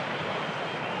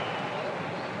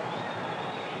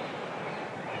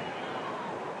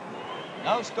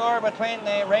 No score between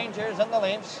the Rangers and the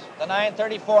Leafs. The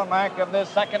 9:34 mark of this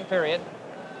second period.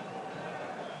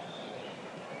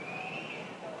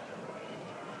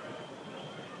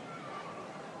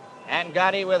 And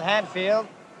Gotti with Hadfield.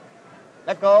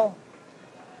 Nichol.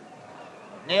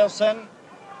 Nielsen.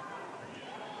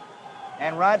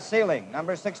 And Rod Sealing,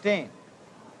 number 16.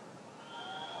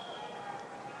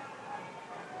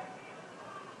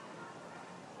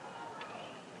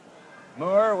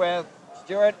 Moore with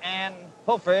Stewart and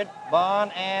Pulford,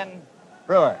 Vaughn and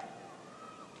Brewer.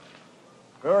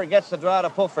 Brewer gets the draw to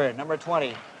Pulford, number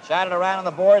 20. Shot it around on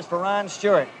the boards for Ron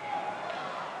Stewart.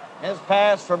 His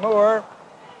pass for Moore.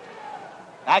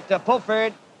 Back to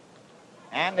Pulford.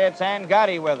 And it's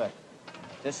Angotti with it.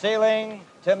 To Sealing,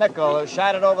 to Nichol, who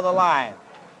shot it over the line.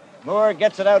 Moore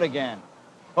gets it out again.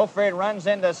 Pulford runs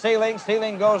into Sealing.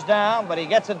 Sealing goes down, but he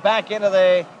gets it back into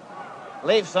the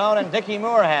Leaf zone, and Dickie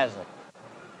Moore has it.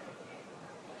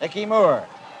 Dickie Moore.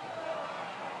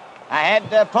 Ahead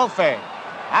to Pulford.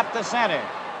 Up the center.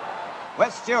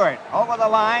 With Stewart. Over the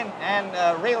line.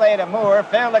 And relay to Moore.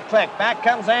 Failed to click. Back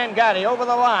comes Angotti. Over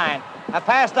the line. A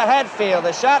pass to Hadfield.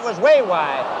 The shot was way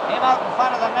wide. Came out in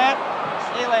front of the net.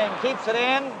 Sealing keeps it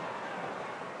in.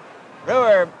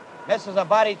 Brewer misses a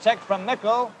body check from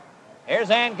Nichol. Here's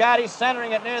Angotti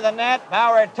centering it near the net.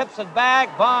 Bauer tips it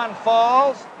back. Vaughn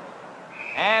falls.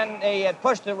 And he had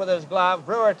pushed it with his glove.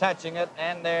 Brewer touching it,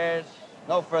 and there's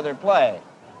no further play.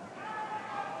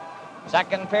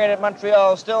 Second period at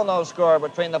Montreal, still no score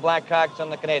between the Blackhawks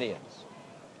and the Canadiens.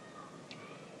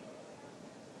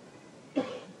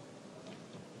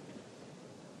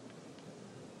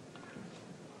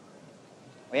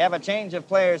 We have a change of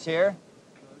players here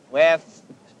with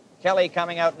Kelly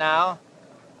coming out now,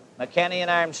 McKenny and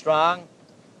Armstrong,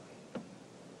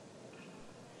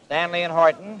 Stanley and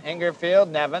Horton, Ingerfield,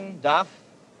 Nevin, Duff,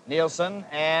 Nielsen,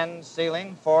 and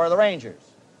Sealing for the Rangers.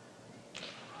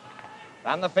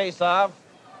 On the face-off,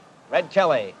 Red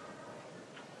Kelly.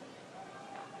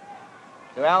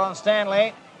 To Alan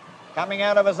Stanley, coming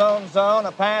out of his own zone,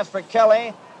 a pass for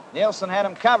Kelly. Nielsen had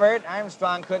him covered.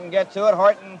 Armstrong couldn't get to it.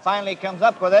 Horton finally comes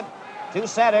up with it. To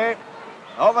center.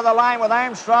 Over the line with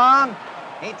Armstrong.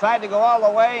 He tried to go all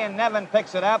the way, and Nevin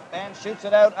picks it up and shoots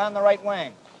it out on the right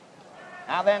wing.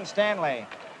 Now then Stanley.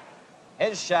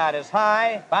 His shot is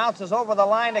high. Bounces over the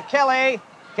line to Kelly.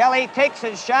 Kelly takes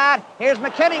his shot. Here's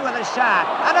McKinney with a shot.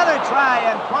 Another try,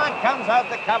 and Plante comes out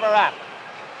to cover up.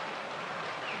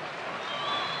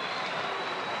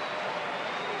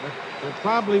 They're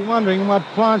probably wondering what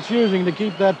Plante's using to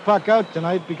keep that puck out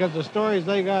tonight, because the stories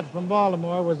they got from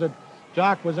Baltimore was that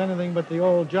Jacques was anything but the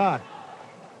old Jacques.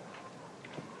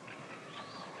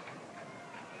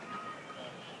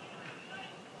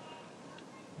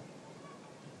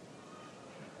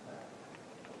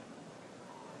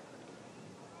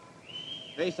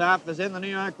 Face-off is in the New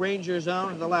York Rangers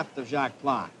zone to the left of Jacques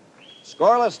Plante.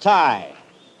 Scoreless tie.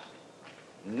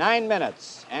 9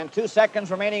 minutes and 2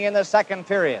 seconds remaining in the second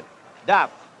period.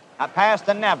 Duff, a pass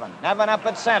to Nevin. Nevin up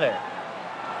at center.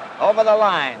 Over the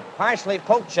line. Partially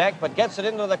poke check, but gets it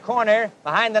into the corner.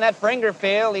 Behind the net for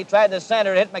Ingerfield. He tried to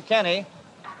center, hit McKinney.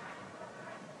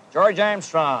 George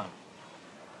Armstrong.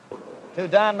 To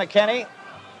Don McKinney.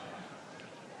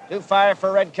 Too far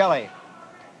for Red Kelly.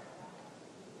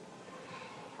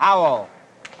 Howell.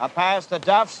 A pass to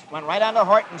Duffs. Went right onto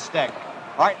Horton's stick.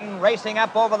 Horton racing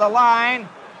up over the line.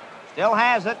 Still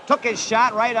has it. Took his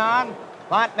shot right on.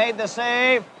 Plante made the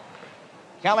save.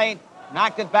 Kelly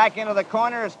knocked it back into the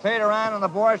corner. It's cleared around on the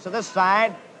boards to this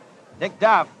side. Dick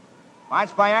Duff.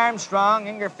 Watched by Armstrong.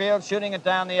 Ingerfield shooting it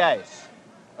down the ice.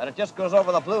 But it just goes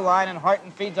over the blue line, and Horton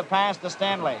feeds a pass to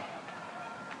Stanley.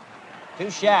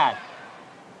 To Shad.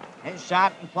 His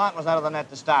shot, and Plante was out of the net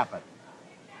to stop it.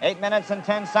 8 minutes and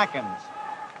 10 seconds.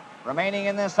 Remaining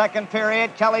in the second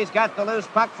period, Kelly's got the loose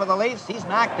puck for the Leafs. He's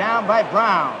knocked down by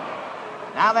Brown.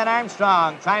 Now then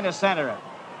Armstrong trying to center it.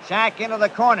 Shack into the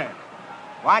corner.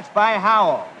 Watched by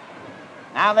Howell.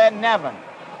 Now then Nevin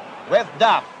with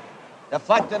Duff.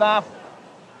 Deflected off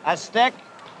a stick.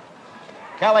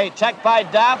 Kelly checked by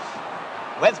Duff.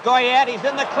 With Goyette, he's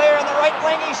in the clear in the right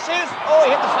wing. He shoots. Oh, he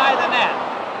hit the side of the net.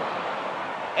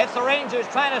 It's the Rangers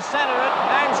trying to center it.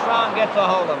 Armstrong gets a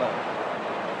hold of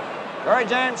it.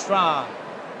 George Armstrong.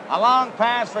 A long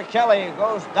pass for Kelly.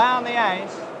 Goes down the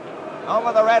ice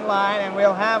over the red line, and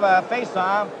we'll have a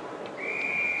face-off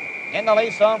in the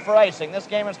Leaf zone for icing. This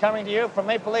game is coming to you from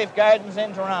Maple Leaf Gardens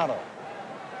in Toronto.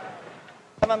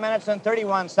 7 minutes and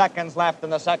 31 seconds left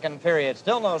in the second period.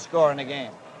 Still no score in the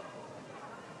game.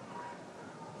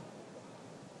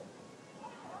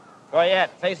 Goyette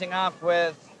facing off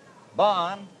with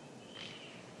Bond.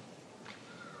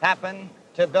 Papin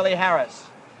to Billy Harris.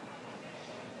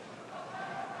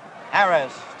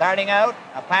 Harris starting out.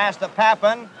 A pass to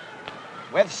Papin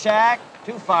with Shack.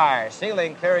 Too far.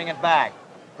 Sealing clearing it back.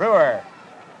 Brewer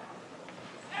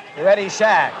to Eddie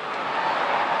Shack.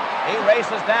 He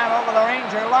races down over the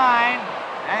Ranger line,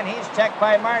 and he's checked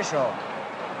by Marshall.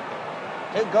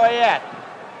 To Goyette.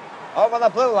 Over the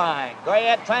blue line.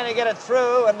 Goyette trying to get it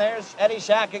through, and there's Eddie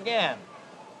Shack again.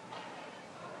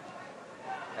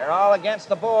 They're all against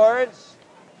the boards.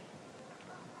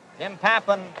 Jim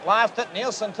Papin lost it.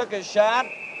 Nielsen took his shot,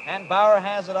 and Bauer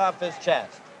has it off his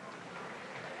chest.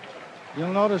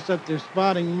 You'll notice that they're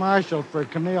spotting Marshall for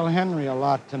Camille Henry a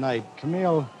lot tonight.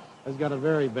 Camille has got a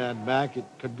very bad back. It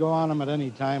could go on him at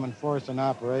any time and force an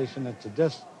operation. It's a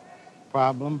disc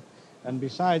problem. And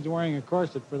besides wearing a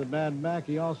corset for the bad back,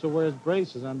 he also wears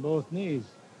braces on both knees.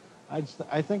 I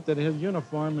think that his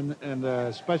uniform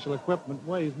and special equipment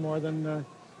weighs more than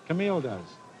Camille does.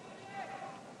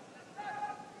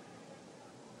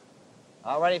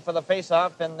 All ready for the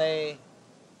face-off in the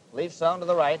Leaf zone to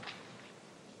the right.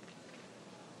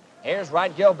 Here's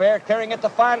Rod Gilbert clearing it to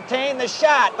Fontaine. The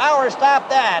shot. Bauer stopped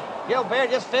that. Gilbert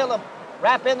just failed to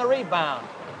wrap in the rebound.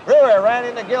 Brewer ran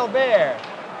into Gilbert.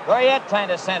 Goyette trying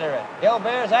to center it.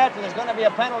 Gilbert's after. There's going to be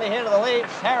a penalty here to the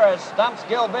Leafs. Harris stumps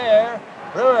Gilbert.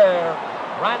 Brewer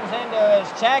runs into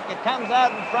his check. It comes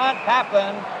out in front.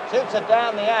 Papin shoots it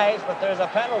down the ice, but there's a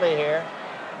penalty here.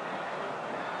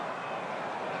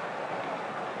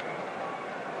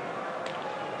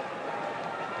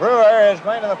 Brewer is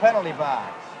going to the penalty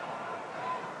box.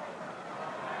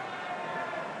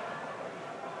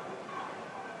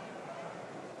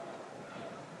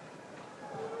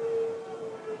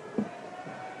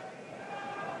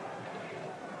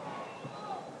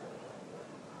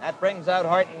 That brings out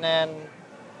Horton and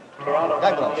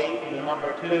Douglas.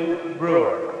 Number 2,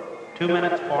 Brewer. 2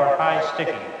 minutes for high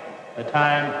sticking. The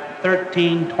time,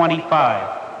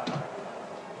 13:25.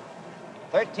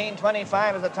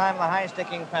 13:25 is the time of the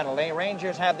high-sticking penalty.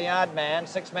 Rangers have the odd man,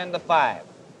 6 men to 5.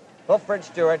 Fulford,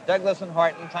 Stewart, Douglas, and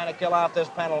Horton trying to kill off this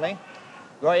penalty.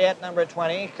 Goyette, number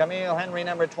 20. Camille Henry,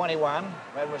 number 21.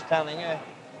 Red was telling you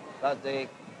about the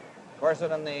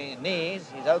corset on the knees.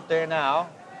 He's out there now.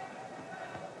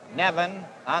 Nevin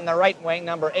on the right wing,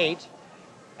 number 8.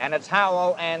 And it's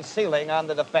Howell and Sealing on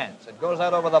the defense. It goes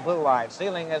out over the blue line.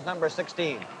 Sealing is number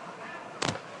 16.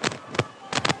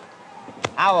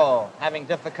 Howell having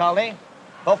difficulty.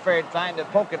 Fulford trying to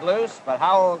poke it loose, but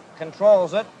Howell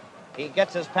controls it. He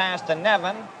gets his pass to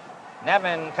Nevin.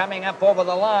 Nevin coming up over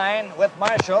the line with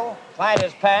Marshall. Tried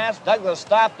his pass. Douglas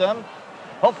stopped him.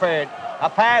 Fulford, a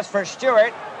pass for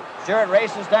Stewart. Stewart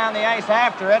races down the ice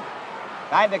after it.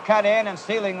 Tried to cut in, and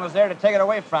Sealing was there to take it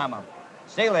away from him.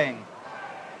 Sealing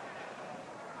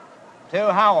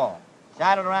to Howell.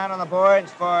 Shot it around on the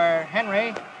boards for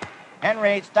Henry.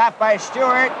 Henry stopped by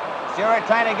Stewart. Stewart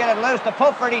trying to get it loose to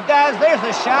Fulford. He does. There's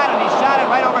the shot, and he shot it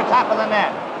right over top of the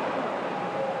net.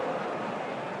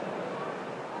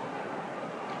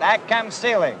 Back comes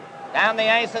Sealing. Down the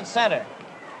ice at center.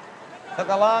 Took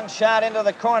a long shot into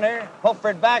the corner.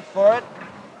 Fulford back for it.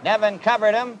 Nevin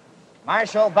covered him.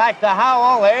 Marshall back to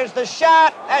Howell. There's the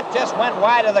shot. That just went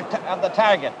wide of the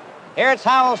target. Here it's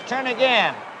Howell's turn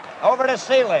again. Over to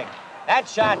Sealing. That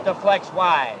shot deflects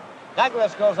wide.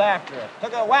 Douglas goes after it.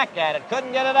 Took a whack at it.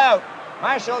 Couldn't get it out.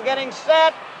 Marshall getting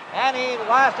set. And he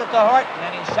lost it to Horton.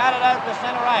 And he shot it out to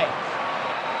center ice.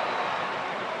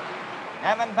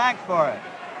 Nevin back for it.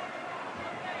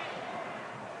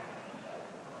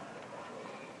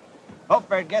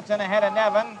 Fulford gets in ahead of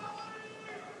Nevin.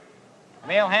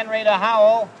 Camille Henry to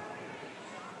Howell.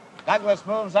 Douglas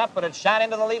moves up, but it's shot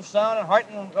into the Leaf zone, and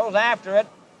Horton goes after it.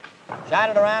 Shot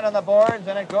it around on the boards,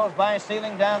 and it goes by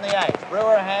Sealing down the ice.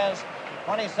 Brewer has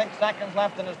 26 seconds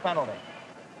left in his penalty.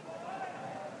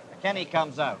 McKinney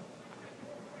comes out.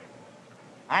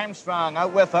 Armstrong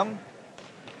out with him.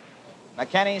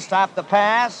 McKinney stopped the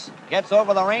pass, gets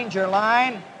over the Ranger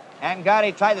line, and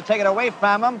Gotti tried to take it away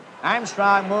from him.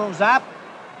 Armstrong moves up,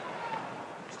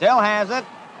 still has it,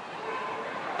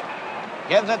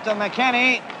 gives it to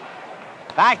McKinney,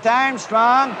 back to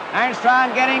Armstrong.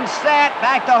 Armstrong getting set,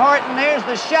 back to Horton. There's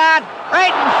the shot,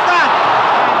 right in front.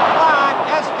 And Clark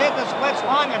just did the splits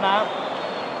long enough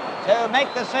to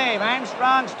make the save.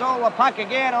 Armstrong stole the puck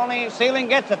again, only Sealing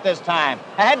gets it this time.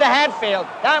 Ahead to Hadfield,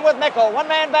 down with Mickle, one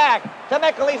man back to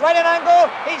Mickle. He's right in on goal,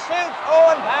 he shoots,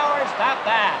 Owen Power stopped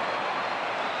that.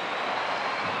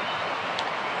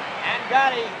 And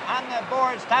Gotti on the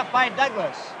board, stopped by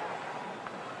Douglas.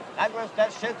 Douglas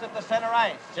just shoots at the center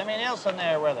ice. Jimmy Nielsen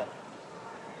there with it.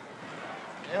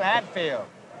 To Hadfield.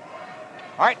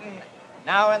 Horton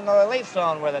now in the relief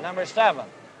zone with it, number 7.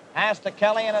 Pass to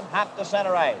Kelly and it hopped to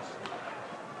center ice.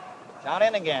 Shot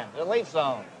in again, relief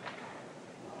zone.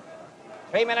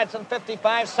 3 minutes and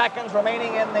 55 seconds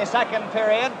remaining in the second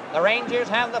period. The Rangers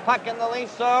have the puck in the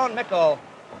relief zone. Mickle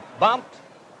bumped.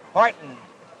 Horton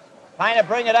trying to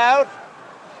bring it out.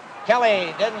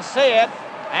 Kelly didn't see it.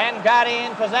 And Gotti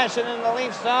in possession in the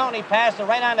relief zone. He passed it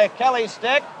right onto Kelly's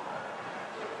stick.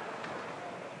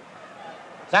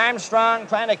 It's Armstrong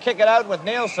trying to kick it out with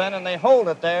Nielsen, and they hold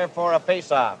it there for a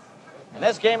face-off. And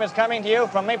this game is coming to you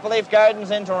from Maple Leaf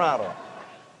Gardens in Toronto.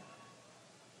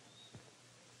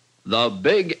 The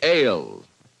big ale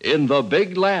in the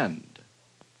big land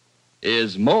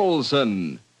is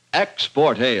Molson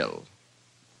Export Ale.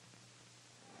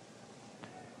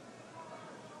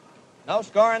 No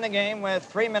score in the game with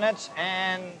 3 minutes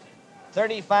and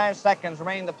 35 seconds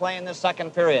remaining to play in this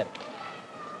second period.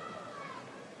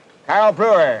 Carl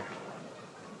Brewer.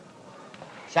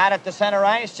 Shot at the center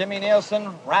ice. Jimmy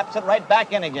Nielsen wraps it right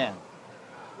back in again.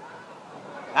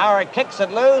 Howard kicks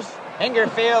it loose.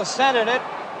 Ingerfield centered it.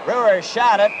 Brewer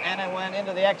shot it, and it went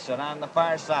into the exit on the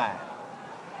far side.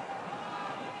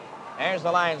 There's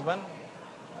the linesman,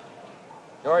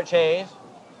 George Hayes.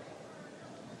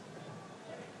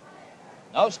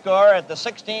 No score at the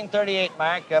 16:38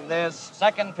 mark of this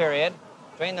second period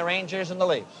between the Rangers and the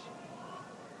Leafs.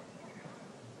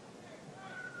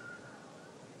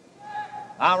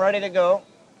 Now ready to go.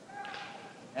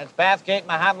 It's Bathgate,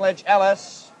 Mahavlich,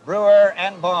 Ellis, Brewer,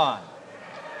 and Bond.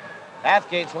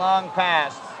 Bathgate's long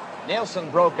pass. Nielsen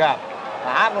broke up.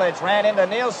 Mahavlich ran into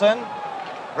Nielsen.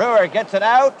 Brewer gets it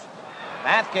out.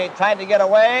 Bathgate tried to get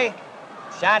away.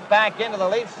 Shot back into the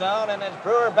Leaf zone, and it's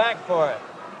Brewer back for it.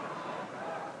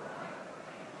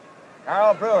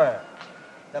 Carl Brewer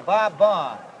to Bob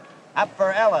Bond. Up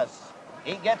for Ellis.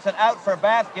 He gets it out for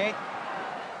Bathgate.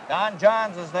 Don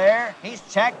Johns is there. He's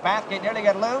checked. Bathgate nearly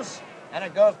got loose, and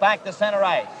it goes back to center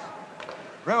ice.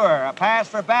 Brewer, a pass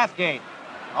for Bathgate.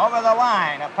 Over the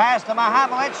line, a pass to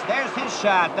Mahavlich. There's his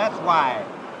shot. That's wide.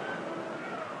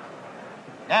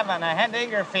 Devon ahead to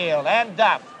Ingerfield, and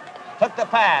Duff took the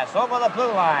pass over the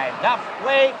blue line. Duff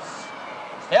waits,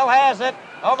 still has it.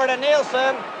 Over to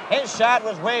Nielsen. His shot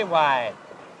was way wide.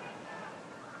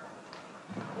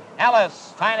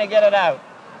 Ellis trying to get it out.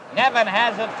 Nevin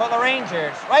has it for the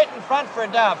Rangers, right in front for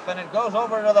Duff, and it goes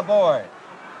over to the board.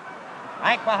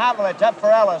 Mike Mahavlich up for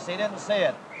Ellis. He didn't see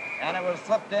it, and it was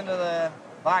flipped into the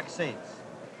box seats.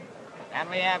 And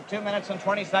we have 2 minutes and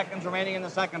 20 seconds remaining in the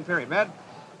second period. Red?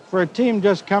 For a team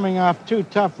just coming off 2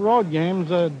 tough road games,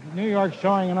 New York's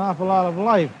showing an awful lot of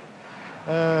life.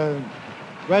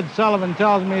 Red Sullivan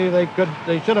tells me they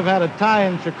should have had a tie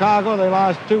in Chicago. They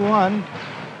lost 2-1.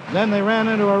 Then they ran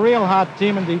into a real hot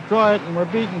team in Detroit and were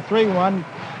beaten 3-1.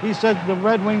 He said the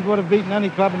Red Wings would have beaten any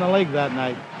club in the league that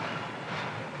night.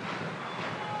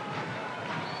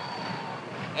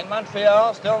 In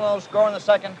Montreal, still no score in the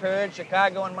second period.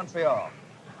 Chicago and Montreal.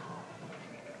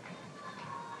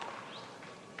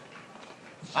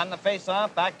 On the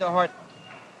face-off, back to Horton.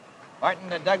 Horton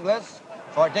to Douglas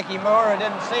for Dickie Moore, who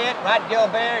didn't see it. Rod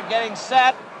Gilbert getting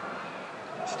set.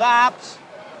 Stops.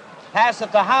 Pass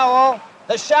it to Howell.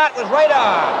 The shot was right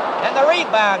on, and the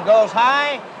rebound goes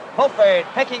high. Hofford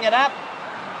picking it up.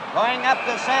 Going up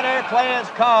the center, play is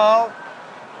called.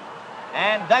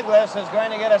 And Douglas is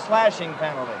going to get a slashing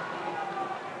penalty.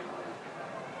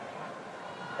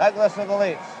 Douglas of the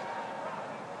Leafs.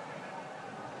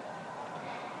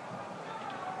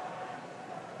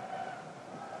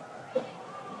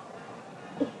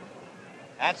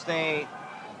 That's the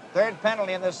third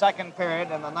penalty in the second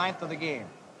period and the 9th of the game.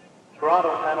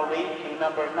 Toronto penalty to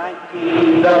number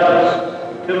 19,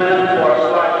 Douglas. 2 minutes for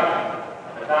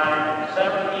slashing. The time,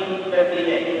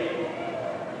 17:58.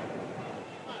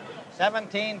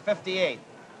 17:58.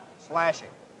 Slashing.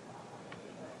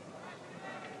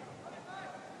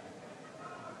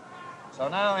 So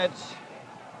now it's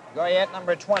Goyette,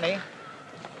 number 20,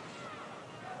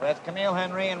 with Camille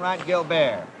Henry and Rod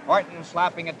Gilbert. Horton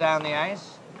slapping it down the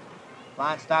ice.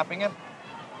 Plante stopping it.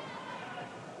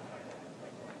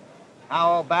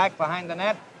 Howell back behind the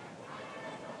net.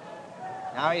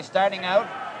 Now he's starting out.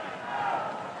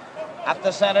 Up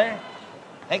the center.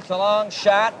 Takes a long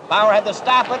shot. Bauer had to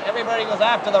stop it. Everybody goes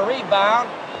after the rebound.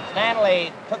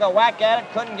 Stanley took a whack at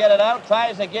it, couldn't get it out.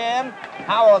 Tries again.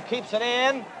 Howell keeps it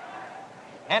in.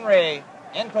 Henry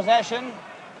in possession.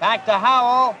 Back to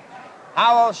Howell.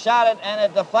 Howell shot it, and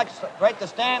it deflects right to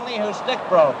Stanley, whose stick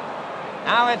broke.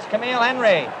 Now it's Camille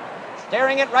Henry.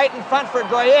 Steering it right in front for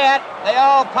Goyette. They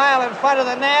all pile in front of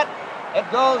the net. It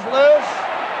goes loose.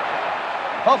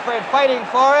 Fulford fighting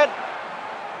for it.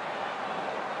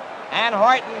 And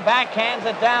Horton backhands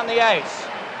it down the ice.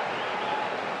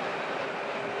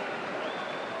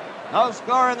 No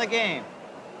score in the game.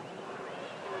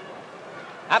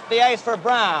 Up the ice for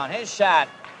Brown. His shot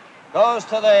goes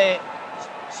to the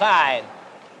side.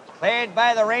 Cleared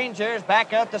by the Rangers.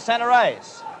 Back out to center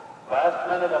ice. Last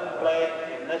minute of play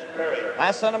in this period.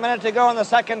 Less than a minute to go in the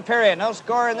second period. No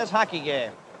score in this hockey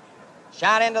game.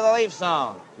 Shot into the Leaf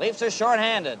zone. Leafs are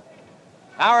shorthanded.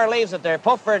 Bauer leaves it there.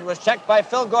 Pulford was checked by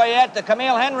Phil Goyette to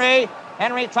Camille Henry.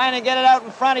 Henry trying to get it out in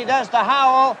front. He does to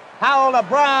Howell. Howell to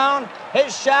Brown.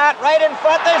 His shot right in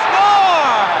front. They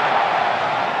score!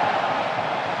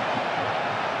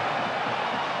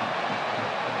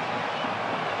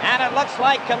 And it looks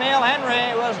like Camille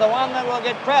Henry was the one that will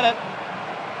get credit.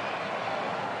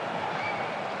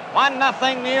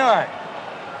 1-0 New York.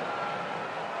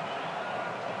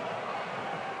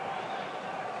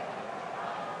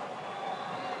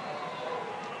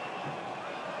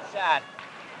 Shot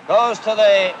goes to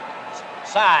the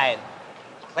side.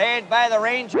 Cleared by the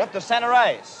Rangers up to center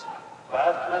ice.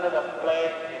 Last minute of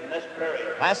play in this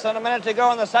period. Less than a minute to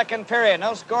go in the second period.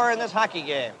 No score in this hockey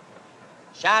game.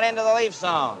 Shot into the Leaf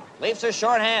zone. Leafs are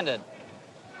shorthanded.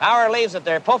 Bauer leaves it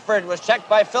there. Pulford was checked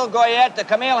by Phil Goyette to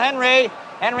Camille Henry.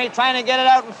 Henry trying to get it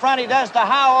out in front. He does to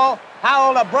Howell.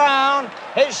 Howell to Brown.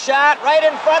 His shot right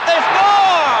in front. They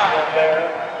score!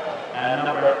 And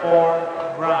number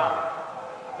 4, Brown.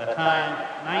 The time,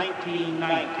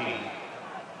 19:19.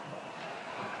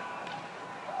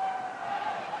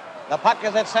 The puck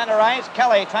is at center ice.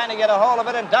 Kelly trying to get a hold of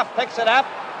it, and Duff picks it up.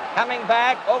 Coming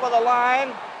back over the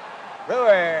line.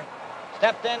 Brewer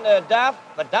stepped into Duff,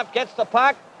 but Duff gets the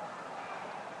puck.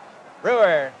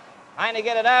 Brewer trying to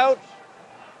get it out.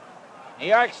 New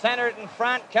York centered in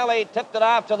front. Kelly tipped it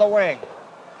off to the wing.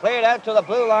 Cleared out to the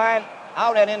blue line.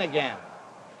 Out and in again.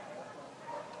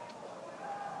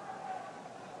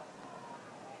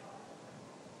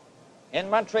 In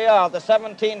Montreal, the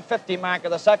 17:50 mark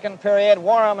of the second period,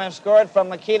 Warham has scored from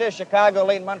Makita. Chicago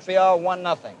lead Montreal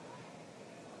 1-0.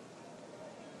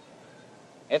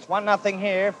 It's 1-0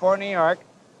 here for New York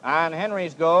on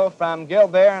Henry's goal from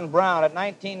Gilbert and Brown at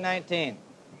 19:19.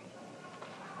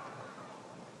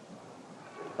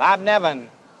 Bob Nevin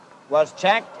was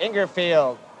checked.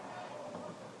 Ingerfield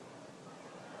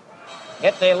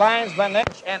hit the linesman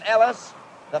and Ellis.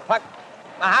 The puck,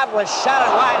 Mahavlich shot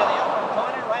it wide in the open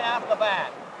corner right off the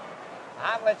bat.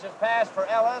 Mahavlich has passed for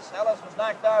Ellis. Ellis was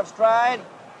knocked off stride.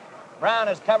 Brown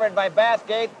is covered by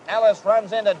Bathgate. Ellis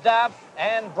runs into Duff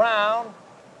and Brown.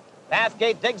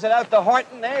 Bathgate digs it out to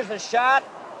Horton. There's the shot.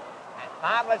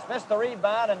 Mahavlich missed the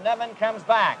rebound, and Nevin comes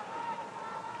back.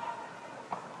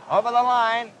 Over the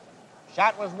line.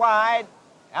 Shot was wide.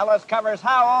 Ellis covers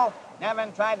Howell.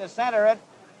 Nevin tried to center it.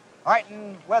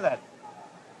 Horton with it.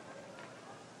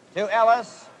 To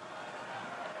Ellis.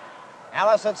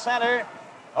 Ellis at center.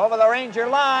 Over the Ranger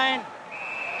line.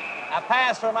 A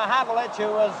pass for Mahavlich,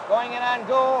 who was going in on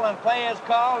goal, and play is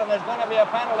called, and there's going to be a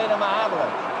penalty to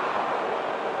Mahavlich.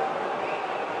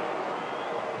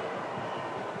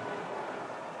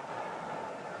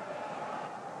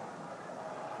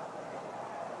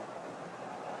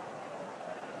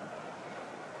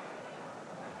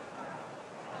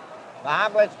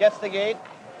 Mahavlich gets the gate.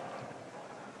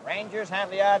 Rangers have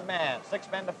the odd man,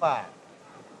 6 men to 5.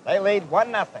 They lead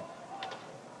 1-0.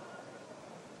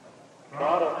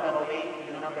 Toronto penalty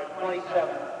to number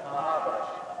 27, Mahavlich.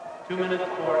 2 minutes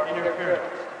for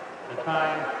interference. The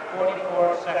time,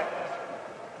 44 seconds.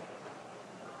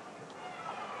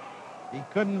 He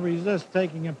couldn't resist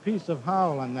taking a piece of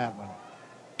Howell on that one.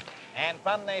 And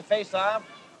from the face-off,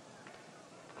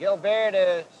 Gilbert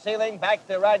to Sealing, back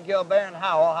to Rod Gilbert and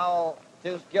Howell. Howell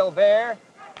to Gilbert,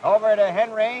 over to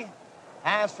Henry.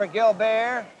 Pass for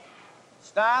Gilbert.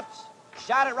 Stops.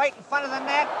 shot it right in front of the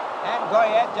net, and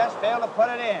Goyette just failed to put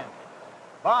it in.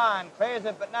 Bond clears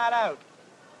it, but not out.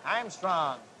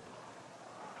 Armstrong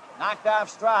knocked off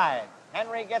stride.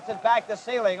 Henry gets it back to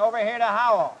ceiling. Over here to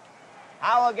Howell.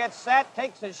 Howell gets set,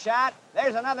 takes his shot.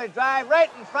 There's another drive right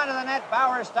in front of the net.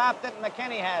 Bauer stopped it, and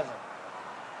McKinney has it.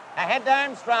 Ahead to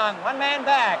Armstrong, one man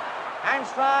back.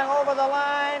 Armstrong over the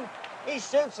line. He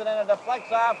shoots it, and it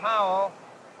deflects off Howell,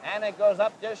 and it goes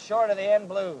up just short of the end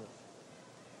Blues.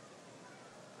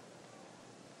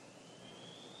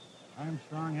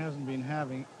 Armstrong hasn't been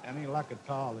having any luck at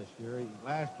all this year.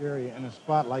 Last year, in a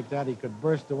spot like that, he could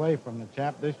burst away from the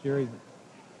chap. This year, he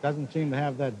doesn't seem to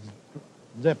have that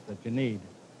zip that you need.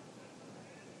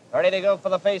 Ready to go for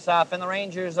the faceoff in the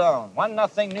Ranger zone.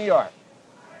 1-0 New York.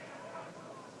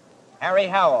 Harry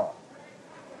Howell.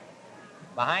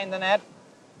 Behind the net.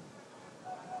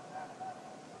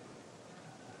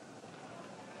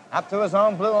 Up to his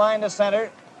own blue line to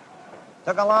center.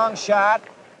 Took a long shot.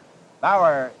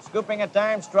 Bauer scooping it to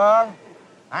Armstrong.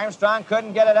 Armstrong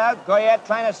couldn't get it out. Goyette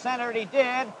trying to center it. He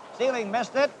did. Sealing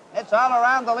missed it. It's all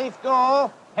around the Leaf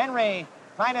goal. Henry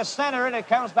trying to center it. It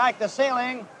comes back to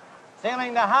Sealing.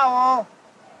 Sealing to Howell.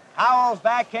 Howell's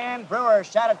backhand. Brewer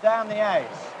shot it down the ice.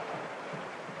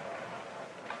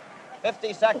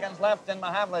 50 seconds left in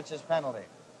Mahavlich's penalty.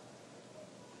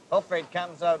 Fulford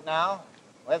comes out now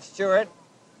with Stewart.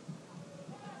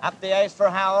 Up the ice for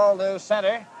Howell to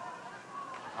center.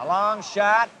 A long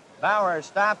shot. Bauer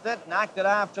stopped it, knocked it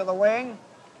off to the wing.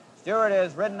 Stewart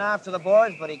is ridden off to the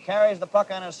boards, but he carries the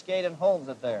puck on his skate and holds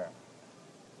it there.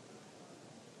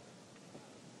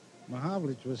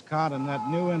 Mahavlich was caught in that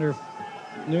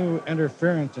new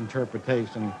interference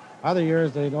interpretation. Other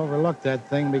years, they'd overlook that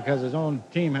thing because his own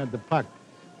team had the puck.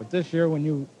 But this year, when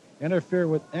you interfere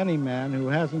with any man who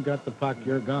hasn't got the puck,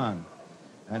 you're gone.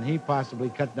 And he possibly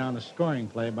cut down a scoring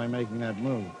play by making that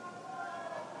move.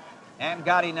 And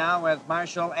Gotti now with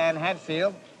Marshall and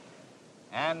Hatfield.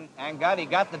 And Gotti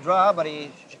got the draw, but he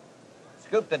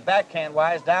scooped it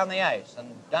backhand-wise down the ice. And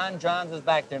Don Johns is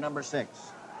back there, number 6.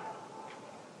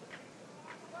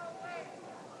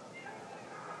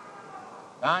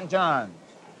 Don Johns.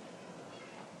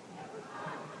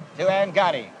 To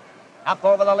Angotti. Up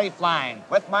over the leaf line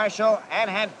with Marshall and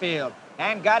Hatfield.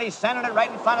 And Gotti centered it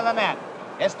right in front of the net.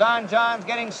 It's Don Johns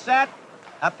getting set.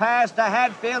 A pass to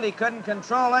Hatfield. He couldn't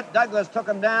control it. Douglas took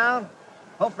him down.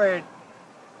 Fulford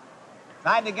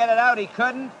tried to get it out. He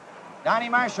couldn't. Donnie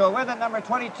Marshall with it, number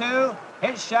 22.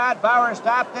 His shot. Bauer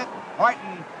stopped it.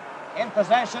 Horton in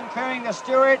possession, clearing to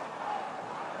Stewart.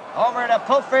 Over to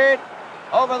Fulford.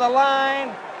 Over the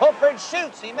line. Fulford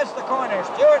shoots. He missed the corner.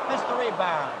 Stewart missed the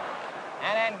rebound.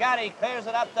 And Angotti clears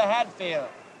it up to Hatfield.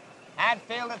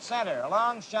 Hatfield at center. A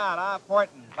long shot off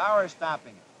Horton. Bauer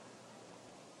stopping it.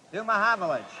 To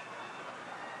Mahavlich.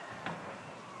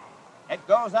 It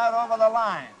goes out over the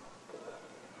line.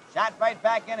 Shot right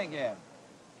back in again.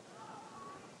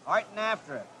 Horton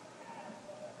after it.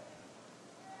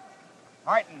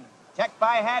 Horton checked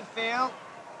by Hatfield.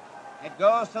 It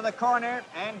goes to the corner,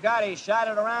 and Gotti shot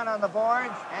it around on the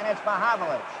boards, and it's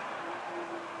Mahavlich.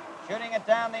 Shooting it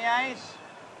down the ice.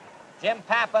 Jim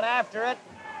Pappen after it.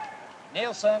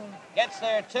 Nielsen gets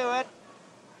there to it.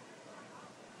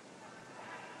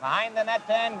 Behind the net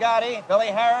to Angotti. Billy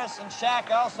Harris and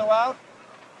Shack also out.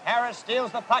 Harris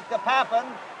steals the puck to Pappen.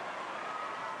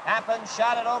 Pappen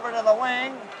shot it over to the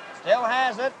wing. Still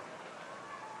has it.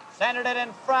 Centered it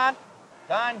in front.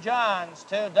 Don Johns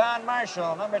to Don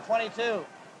Marshall, number 22.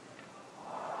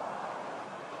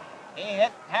 He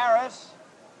hit Harris.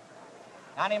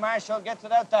 Donnie Marshall gets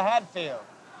it out to Hatfield.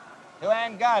 To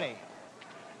Angotti.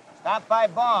 Stopped by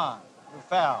Bond, who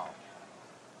fell.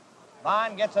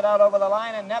 Bond gets it out over the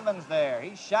line, and Nevin's there.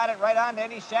 He shot it right onto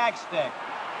Eddie Shack's stick.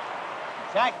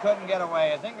 Shack couldn't get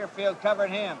away as Ingerfield covered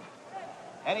him.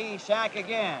 Eddie Shack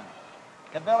again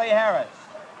to Billy Harris.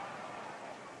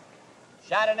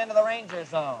 Shot it into the Ranger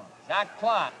zone. Jacques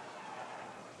Plante.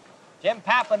 Jim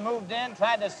Pappen moved in,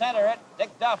 tried to center it. Dick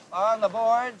Duff on the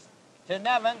boards to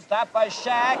Nevin, stopped by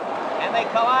Shack, and they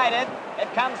collided.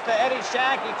 It comes to Eddie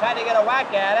Shack. He tried to get a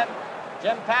whack at it.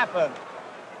 Jim Pappen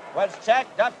was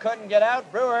checked. Duff couldn't get out.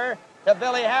 Brewer to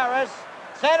Billy Harris.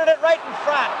 Centered it right in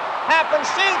front. Pappen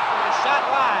shoots, and he shot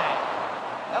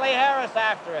wide. Billy Harris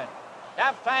after it.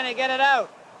 Duff trying to get it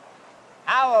out.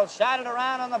 Howell shot it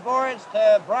around on the boards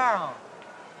to Brown.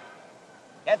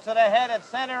 Gets it ahead at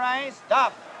center ice.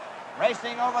 Duff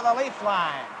racing over the leaf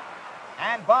line.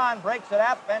 And Bond breaks it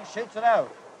up and shoots it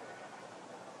out.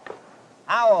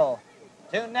 Howell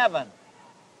to Nevin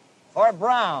for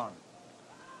Brown.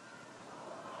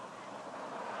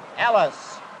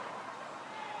 Ellis.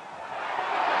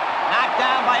 Knocked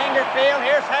down by Ingerfield.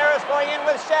 Here's Harris going in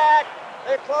with Shack.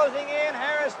 They're closing in.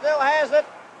 Harris still has it.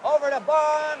 Over to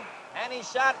Bond. And he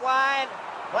shot wide.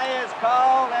 Play is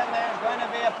called, and there's going to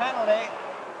be a penalty.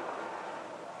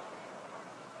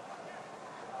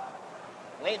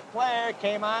 Lead player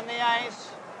came on the ice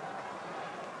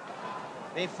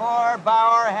before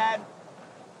Bauer had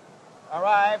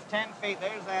arrived 10 feet.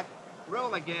 There's that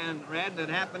rule again, Red, that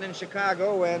happened in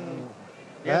Chicago when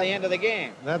near the end of the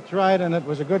game. That's right, and it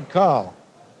was a good call.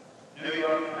 New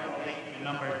York penalty to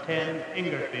number 10,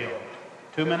 Ingerfield.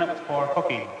 2 minutes for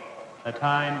hooking. The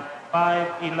time,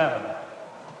 5:11.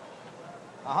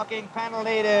 A hooking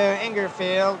penalty to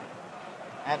Ingerfield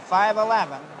at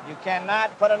 5:11. You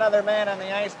cannot put another man on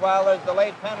the ice while the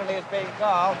delayed penalty is being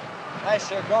called unless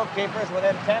your goalkeeper's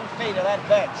within 10 feet of that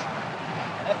bench.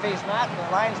 And if he's not,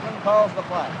 the linesman calls the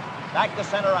play. Back to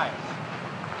center ice.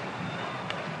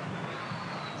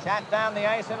 Shot down the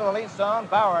ice into the lead zone.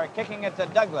 Bauer kicking it to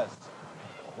Douglas.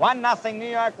 1-0 New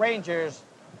York Rangers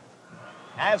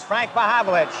as Frank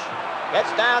Mahavlich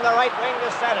gets down the right wing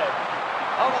to center.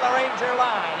 Over the Ranger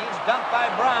line. He's dumped by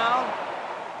Brown.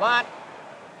 Plante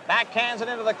backhands it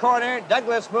into the corner.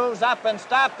 Douglas moves up and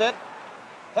stopped it.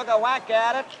 Took a whack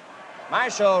at it.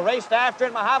 Marshall raced after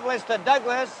it. Mahavlich to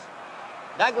Douglas.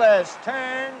 Douglas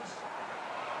turns.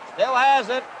 Still has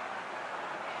it.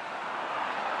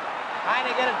 Trying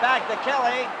to get it back to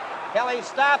Kelly. Kelly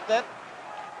stopped it.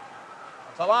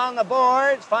 It's along the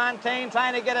boards. Fontaine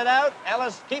trying to get it out.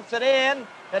 Ellis keeps it in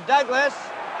to Douglas.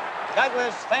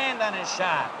 Douglas fanned on his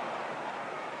shot.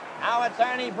 Now it's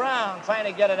Arnie Brown trying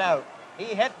to get it out. He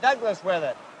hit Douglas with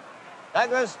it.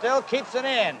 Douglas still keeps it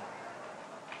in.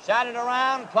 Shot it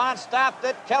around. Plante stopped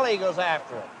it. Kelly goes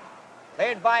after it.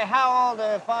 Cleared by Howell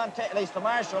to Fontaine, at least to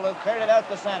Marshall, who cleared it out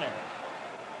to center.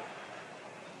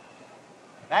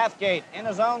 Bathgate in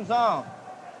his own zone.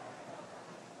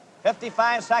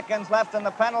 55 seconds left in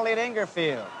the penalty to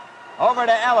Ingerfield. Over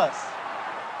to Ellis.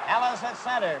 Ellis at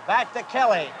center. Back to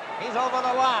Kelly. He's over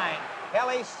the line.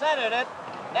 Kelly centered it.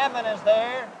 Nevin is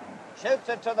there. Shoots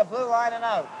it to the blue line and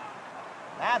out.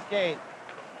 Bathgate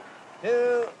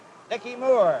to Dickie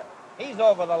Moore. He's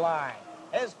over the line.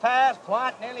 His pass,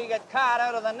 Plante nearly got caught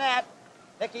out of the net.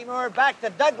 Dickie Moore back to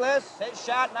Douglas. His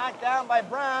shot knocked down by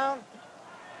Brown.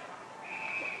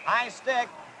 High stick.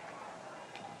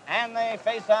 And the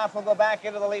face-off will go back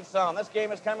into the Leaf zone. This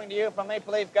game is coming to you from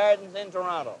Maple Leaf Gardens in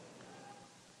Toronto.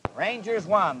 Rangers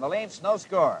won. The Leafs no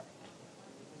score.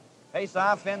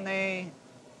 Face-off in the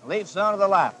Leaf zone to the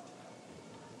left.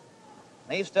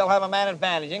 Leafs still have a man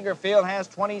advantage. Ingerfield has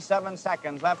 27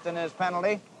 seconds left in his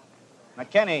penalty.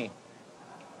 McKinney,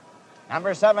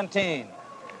 number 17,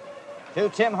 to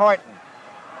Tim Horton.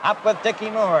 Up with Dickie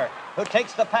Moore, who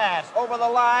takes the pass over the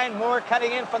line. Moore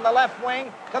cutting in from the left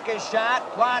wing, took his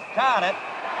shot. Plante caught it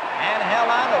and held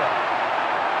onto it.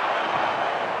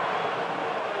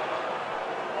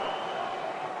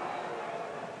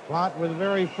 Plante was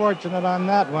very fortunate on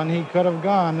that one. He could have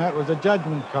gone. That was a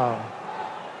judgment call.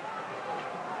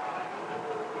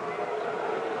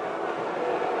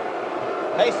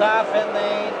 Face-off in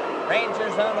the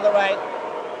Rangers zone to the right.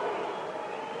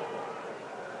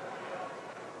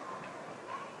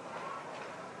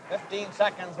 "15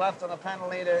 seconds left on the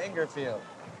penalty to Ingerfield.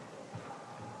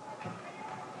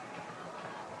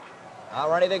 All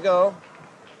ready to go.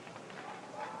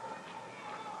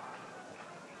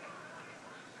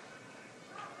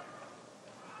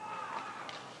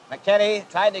 McKinney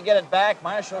tried to get it back.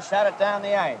 Marshall shot it down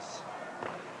the ice.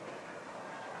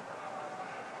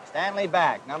 Stanley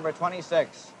back, number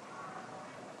 26.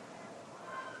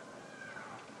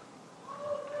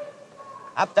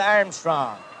 Up to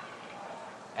Armstrong.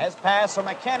 As pass for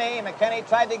McKinney. McKinney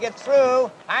tried to get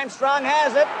through. Armstrong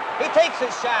has it. He takes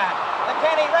his shot.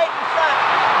 McKinney right in front.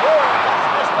 Moore just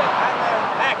missed it on their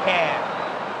backhand.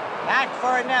 Back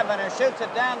for Nevin, who shoots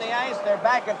it down the ice. They're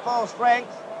back at full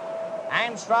strength.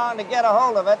 Armstrong to get a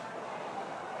hold of it.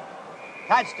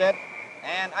 Touched it.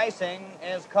 And icing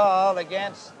is called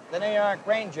against the New York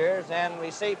Rangers. And we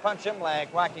see Punch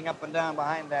Imlach walking up and down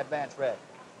behind that bench, Red.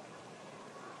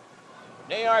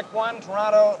 New York won,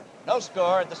 Toronto no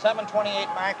score at the 7:28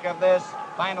 mark of this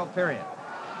final period.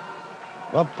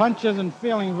 Well, Punch isn't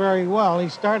feeling very well. He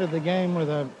started the game with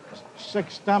a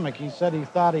sick stomach. He said he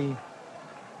thought he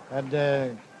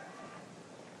had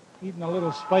eaten a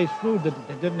little spiced food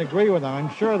that didn't agree with him. I'm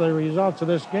sure the results of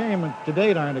this game to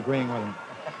date aren't agreeing with him.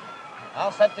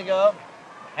 All set to go.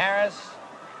 Harris,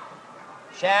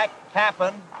 Shack,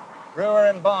 Tappan, Brewer,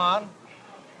 and Bond.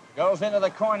 Goes into the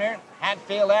corner.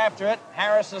 Hatfield after it.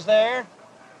 Harris is there.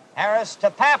 Harris to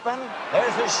Papin.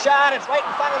 There's his shot. It's right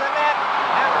in front of the net.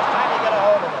 Harris trying to get a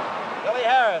hold of it. Billy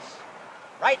Harris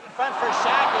Right in front for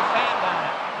Shack. He fanned on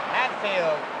it.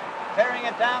 Hatfield clearing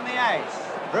it down the ice.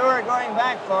 Brewer going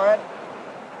back for it.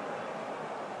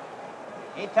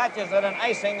 He touches it, and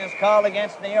icing is called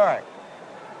against New York.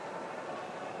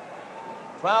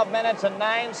 12 minutes and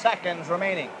 9 seconds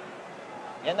remaining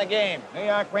in the game. New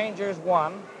York Rangers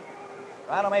 1.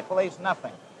 Toronto Maple Leafs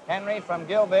nothing. Henry from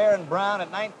Gilbert and Brown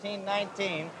at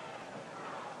 19-19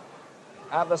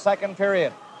 of the second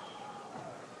period.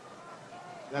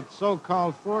 That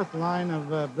so-called fourth line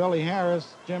of Billy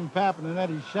Harris, Jim Pappen, and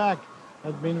Eddie Shack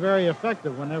has been very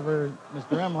effective whenever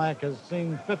Mr. Emlak has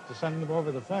seen fit to send them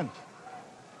over the fence.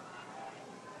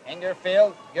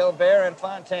 Ingerfield, Gilbert, and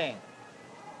Fontaine.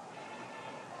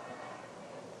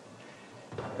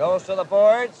 Goes to the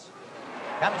boards.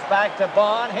 Comes back to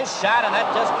Bond. His shot, and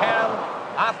that just came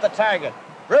off the target.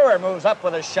 Brewer moves up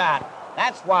with a shot.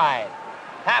 That's wide.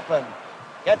 Pappen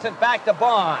gets it back to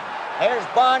Bond. Here's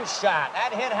Bond's shot.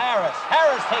 That hit Harris.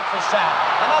 Harris takes a shot.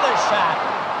 Another shot.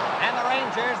 And the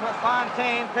Rangers with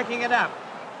Fontaine picking it up.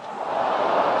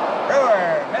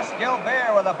 Brewer missed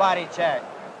Gilbert with a body check.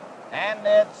 And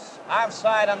it's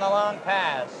offside on the long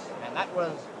pass. And that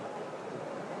was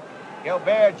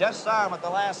Gilbert, just saw him at the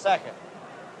last second.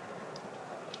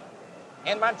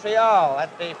 In Montreal,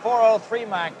 at the 4:03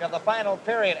 mark of the final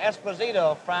period,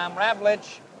 Esposito from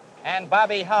Ravlich and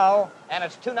Bobby Hull, and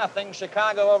it's 2-0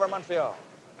 Chicago over Montreal.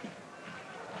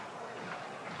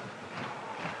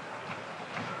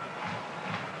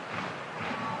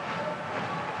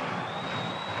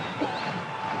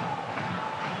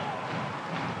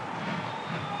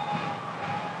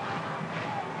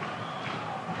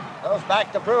 Goes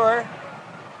back to Brewer.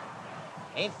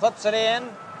 He flips it in.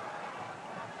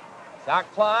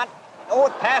 Jacques Plante. Oh,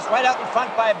 it passed right out in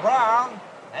front by Brown.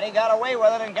 And he got away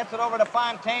with it and gets it over to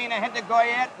Fontaine. Ahead to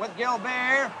Goyette with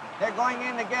Gilbert. They're going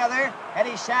in together.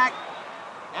 Eddie Shack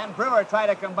and Brewer try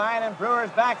to combine, and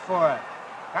Brewer's back for it.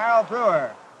 Carl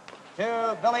Brewer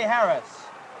to Billy Harris.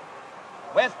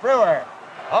 With Brewer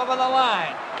over the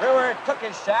line. Brewer took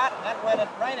his shot, and that went at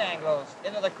right angles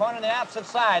into the corner on the opposite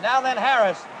side. Now then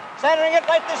Harris centering it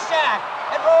right to Shack.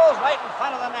 It rolls right in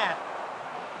front of the net.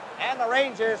 And the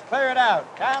Rangers clear it out.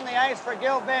 Down the ice for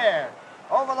Gilbert.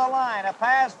 Over the line, a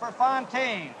pass for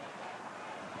Fontaine.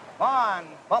 Bond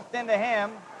bumped into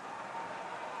him.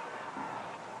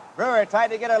 Brewer tried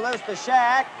to get it loose to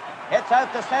Shack. Hits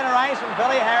out to center ice, and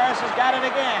Billy Harris has got it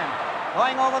again.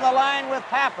 Going over the line with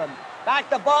Pappen. Back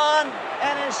to Bond,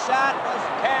 and his shot was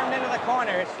cammed into the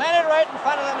corner. It's centered right in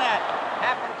front of the net.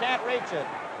 Pappen can't reach it.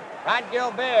 Rod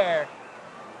Gilbert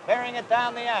clearing it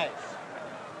down the ice.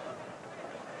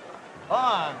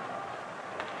 Bond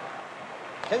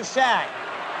to Shack.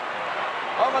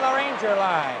 Over the Ranger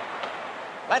line.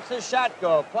 Lets his shot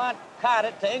go. Plante caught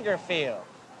it to Ingerfield.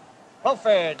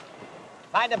 Pulford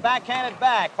tried to backhand it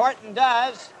back. Horton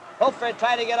does. Pulford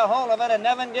tried to get a hold of it, and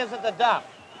Nevin gives it to Duff.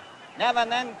 Nevin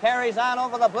then carries on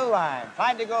over the blue line.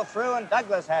 Tried to go through, and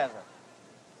Douglas has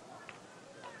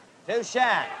it. To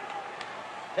Shack.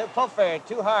 To Pulford,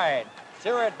 too hard.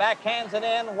 Stewart backhands it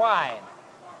in wide.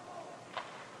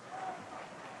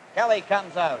 Kelly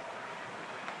comes out.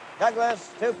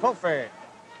 Douglas to Pulford.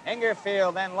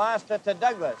 Ingerfield then lost it to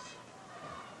Douglas.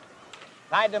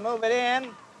 Tried to move it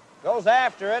in. Goes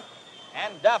after it.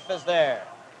 And Duff is there.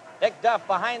 Dick Duff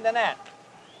behind the net.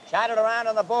 Shot it around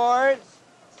on the boards.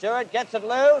 Stewart gets it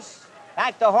loose.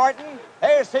 Back to Horton.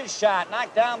 There's his shot.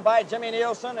 Knocked down by Jimmy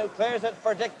Nielsen, who clears it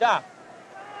for Dick Duff.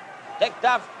 Dick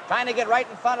Duff trying to get right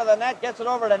in front of the net. Gets it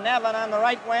over to Nevin on the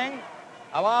right wing.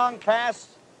 A long pass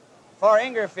for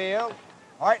Ingerfield.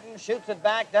 Horton shoots it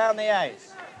back down the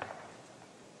ice.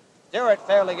 Stewart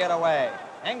failed to get away.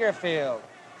 Ingerfield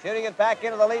shooting it back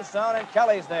into the Leaf zone, and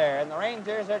Kelly's there. And the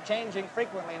Rangers are changing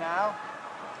frequently now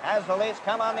as the Leafs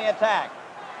come on the attack.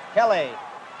 Kelly,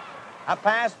 a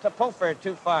pass to Pulford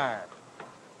too far.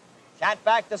 Shot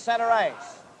back to center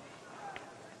ice.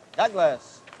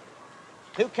 Douglas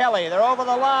to Kelly. They're over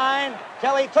the line.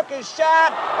 Kelly took his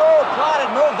shot. Oh, Plante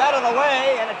had moved out of the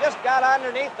way, and it just got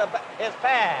underneath his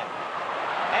pad.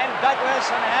 And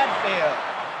Douglas and Hadfield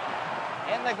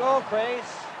in the goal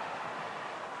crease.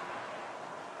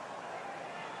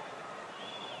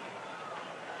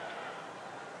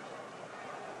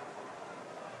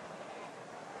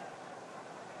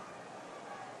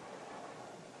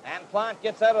 And Plante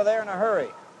gets out of there in a hurry.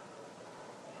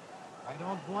 I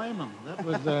don't blame him. That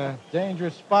was a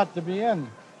dangerous spot to be in.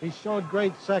 He showed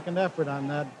great second effort on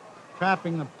that,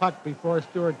 trapping the puck before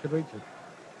Stewart could reach it.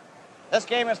 This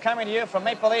game is coming to you from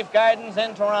Maple Leaf Gardens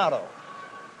in Toronto.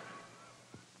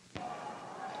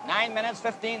 9 minutes,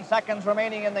 15 seconds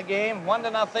remaining in the game.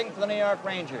 1-0 for the New York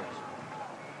Rangers.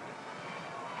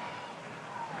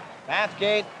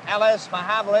 Bathgate, Ellis,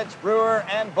 Mahavlich, Brewer,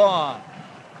 and Vaughn.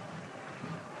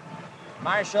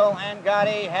 Marshall,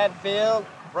 Angotti, Hadfield,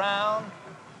 Brown,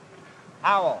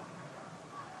 Howell.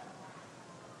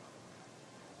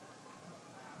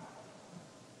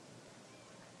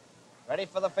 Ready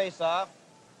for the face-off.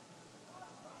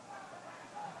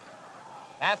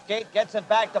 Bathgate gets it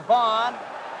back to Vaughn.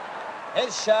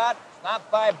 His shot,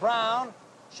 stopped by Brown.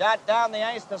 Shot down the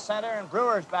ice to center, and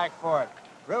Brewer's back for it.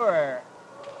 Brewer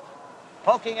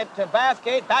poking it to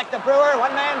Bathgate, back to Brewer,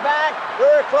 one man back.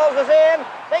 Brewer closes in,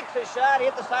 takes his shot, he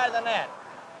hit the side of the net.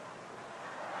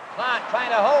 Plante trying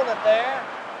to hold it there.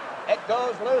 It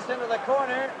goes loose into the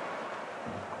corner.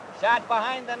 Shot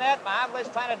behind the net,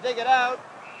 Mahavlich trying to dig it out,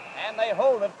 and they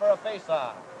hold it for a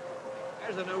face-off.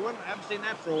 There's a new one, I haven't seen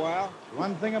that for a while.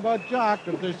 One thing about Jacques,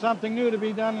 if there's something new to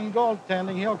be done in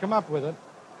goaltending, he'll come up with it.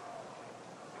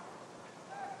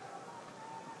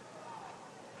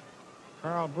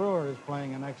 Carl Brewer is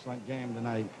playing an excellent game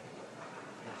tonight.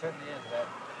 It certainly is, Ed.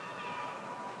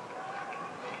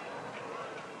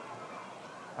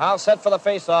 All set for the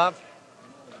face-off.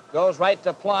 Goes right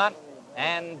to Plante,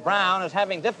 and Brown is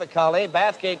having difficulty.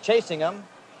 Bathgate chasing him.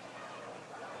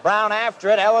 Brown after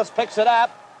it. Ellis picks it up.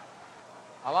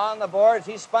 Along the boards,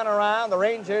 he's spun around. The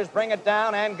Rangers bring it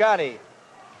down, and Gotti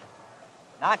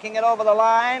knocking it over the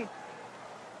line.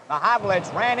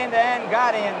 Mahavlich ran into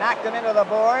Angotti and knocked him into the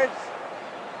boards.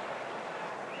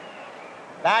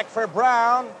 Back for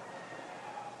Brown.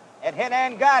 It hit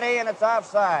Angotti, and it's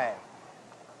offside.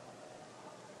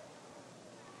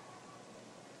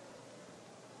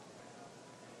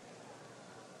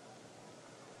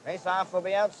 Face-off will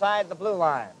be outside the blue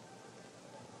line.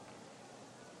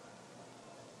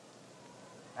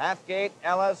 Bathgate,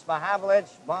 Ellis, Mahavlich,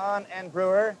 Vaughn, and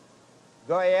Brewer.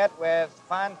 Goyette with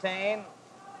Fontaine.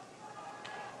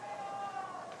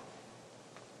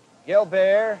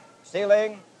 Gilbert,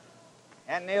 Sealing,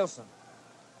 and Nielsen.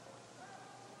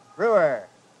 Brewer.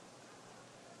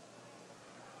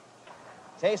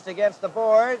 Chased against the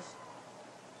boards.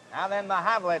 Now then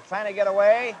Mahavlich trying to get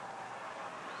away.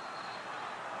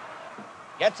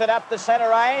 Gets it up the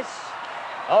center ice.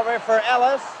 Over for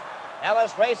Ellis.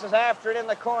 Ellis races after it in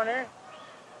the corner.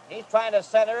 He's trying to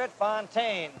center it.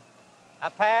 Fontaine. A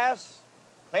pass.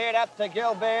 Cleared up to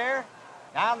Gilbert.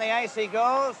 Down the ice he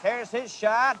goes. Here's his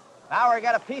shot. Bauer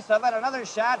got a piece of it. Another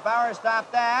shot. Bauer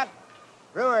stopped that.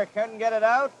 Brewer couldn't get it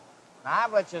out.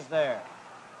 Mahavlich is there.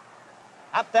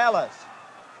 Up to Ellis.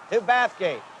 To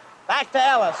Bathgate. Back to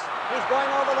Ellis. He's going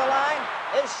over the line.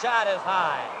 His shot is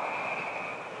high.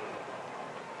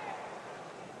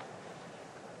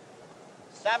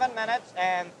 7 minutes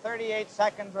and 38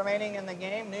 seconds remaining in the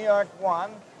game. New York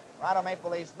 1, Toronto Maple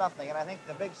Leafs nothing. And I think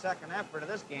the big second effort of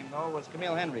this game, though, was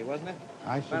Camille Henry, wasn't it?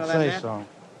 I should say so.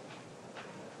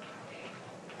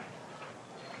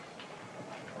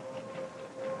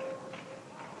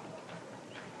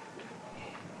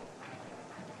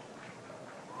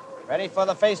 Ready for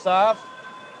the face-off.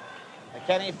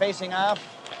 McKinney facing off.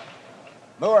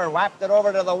 Moore whapped it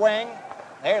over to the wing.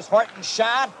 There's Horton's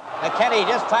shot. McKinney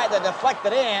just tried to deflect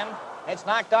it in. It's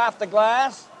knocked off the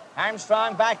glass.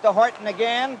 Armstrong back to Horton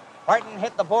again. Horton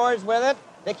hit the boards with it.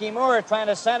 Dickie Moore trying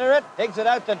to center it. Digs it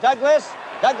out to Douglas.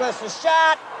 Douglas is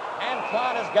shot, and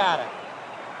Plante has got it.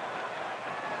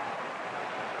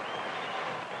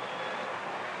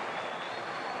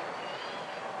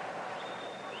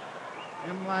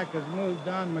 Imlach has moved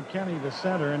on McKinney to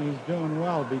center, and he's doing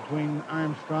well between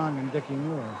Armstrong and Dickie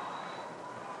Moore.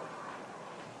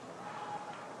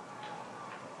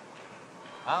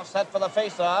 All set for the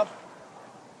face-off.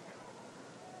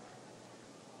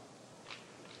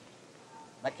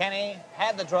 McKinney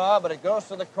had the draw, but it goes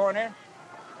to the corner.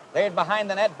 Laid behind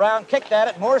the net. Brown kicked at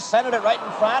it. Moore centered it right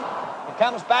in front. It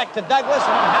comes back to Douglas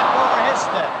and hacked over his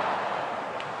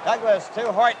stick. Douglas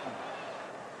to Horton.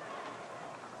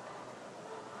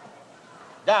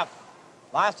 Duff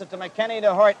lost it to McKinney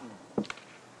to Horton.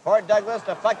 For Douglas,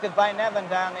 deflected by Nevin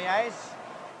down the ice.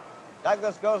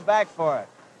 Douglas goes back for it.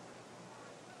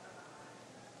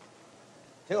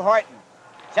 To Horton.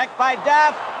 Checked by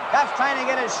Duff. Duff's trying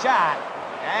to get his shot.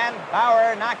 And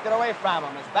Bauer knocked it away from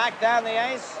him. It's back down the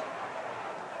ice.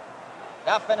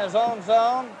 Duff in his own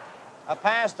zone. A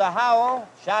pass to Howell.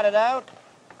 Shot it out.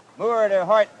 Moore to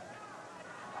Horton.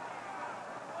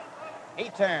 He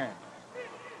turned.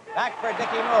 Back for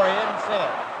Dickie Moore. He didn't see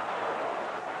it.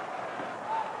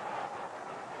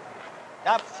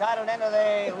 Duff shot it into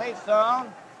the late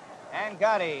zone. And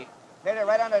Gotti hit it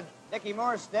right under Dickie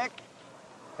Moore's stick.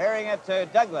 Clearing it to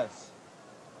Douglas.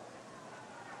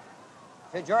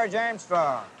 To George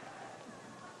Armstrong.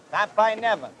 Stopped by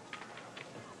Nevin.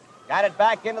 Got it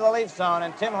back into the leaf zone,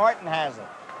 and Tim Horton has it.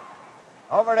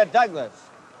 Over to Douglas.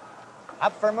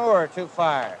 Up for Moore, too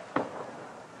far.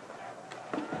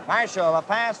 Marshall, a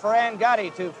pass for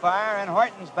Angotti, too far, and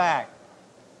Horton's back.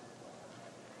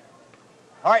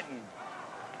 Horton.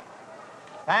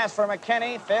 Pass for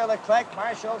McKinney, failed to click.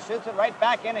 Marshall shoots it right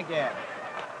back in again.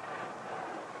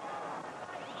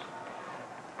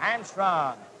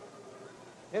 Armstrong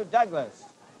to Douglas.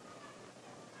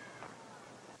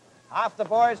 Off the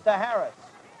boards to Harris.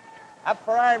 Up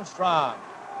for Armstrong.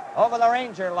 Over the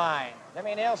Ranger line.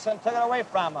 Jimmy Nielsen took it away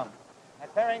from him. A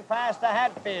clearing pass to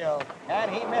Hatfield, and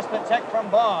he missed a check from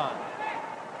Vaughn.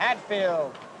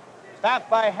 Hatfield stopped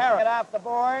by Harris. Get off the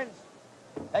boards.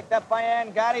 Picked up by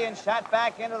Angotti and shot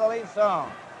back into the lead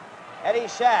zone. Eddie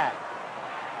Shack.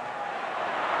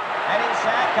 Eddie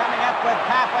Shack coming up with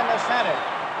Papin to center.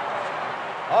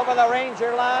 Over the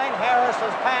Ranger line,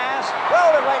 Harris's pass,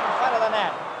 rolled it right in front of the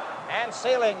net. And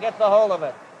Sealing gets a hold of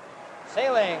it.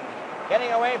 Sealing getting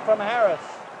away from Harris.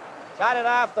 Shot it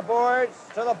off the boards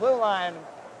to the blue line.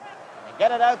 They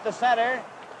get it out to center.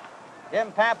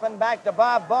 Jim Papin back to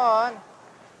Bob Vaughn.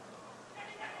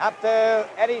 Up to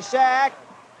Eddie Shack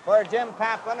for Jim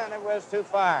Papin, and it was too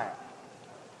far.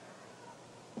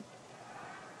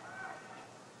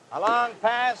 A long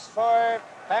pass for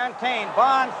Fontaine.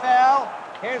 Vaughn fell.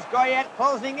 Here's Goyette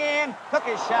closing in. Took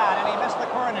his shot, and he missed the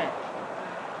corner.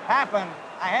 Papin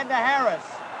ahead to Harris.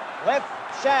 Lift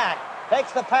Shack.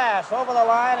 Takes the pass over the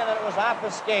line, and it was off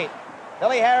his skate.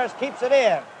 Billy Harris keeps it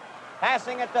in.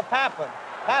 Passing it to Papin.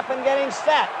 Papin getting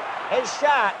set. His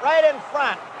shot right in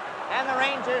front. And the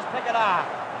Rangers pick it off.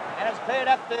 And it's cleared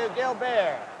up to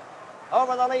Gilbert.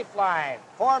 Over the leaf line.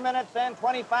 4 minutes and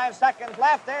 25 seconds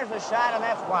left. There's a shot, and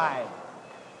that's wide.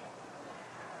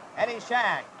 Eddie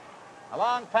Shack. A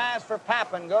long pass for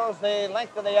Papin. Goes the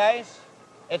length of the ice.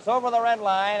 It's over the red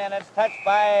line, and it's touched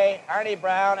by Arnie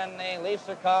Brown, and the Leafs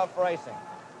are called for icing.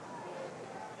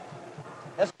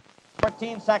 This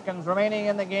 14 seconds remaining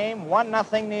in the game.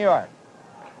 1-0 New York.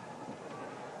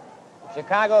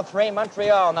 Chicago 3,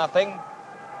 Montreal 0.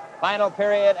 Final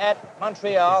period at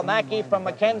Montreal. Mackey from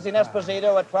Mackenzie and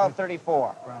Esposito at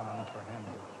 12:34.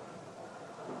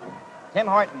 Tim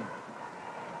Horton.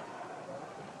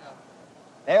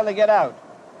 Able to get out.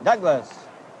 Douglas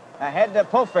ahead to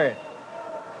Pulford.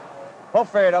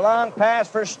 Pulford, a long pass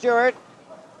for Stewart.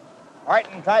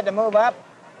 Horton tried to move up.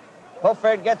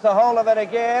 Pulford gets a hold of it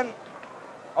again.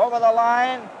 Over the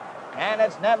line. And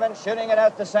it's Nevin shooting it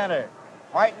out to center.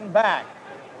 Horton back.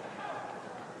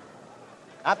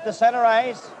 Up to center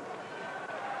ice.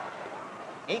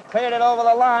 He cleared it over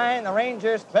the line. The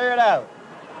Rangers clear it out.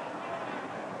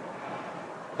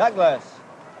 Douglas.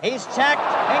 He's checked.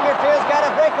 Ingerfield's got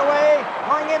a breakaway.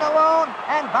 Going in alone.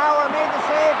 And Bauer made the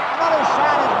save. Another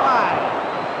shot is wide.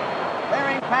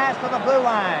 Clearing pass to the blue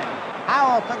line.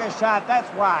 Howell took a shot.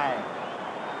 That's wide.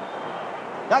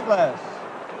 Douglas.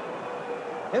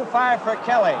 Too far for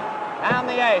Kelly. Down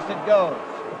the ice it goes.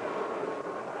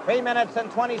 3 minutes and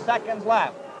 20 seconds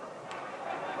left.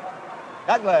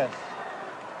 Douglas.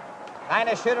 Trying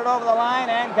to shoot it over the line,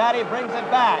 and Gotti brings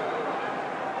it back.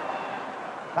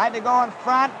 Tried to go in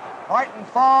front. Horton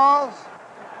falls.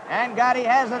 And Gotti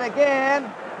has it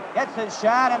again. Gets his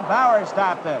shot, and Bauer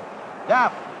stopped it.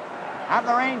 Duff of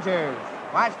the Rangers.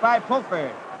 Watched by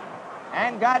Pulford.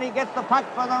 And Gotti gets the puck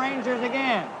for the Rangers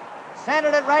again.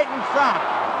 Centered it right in front.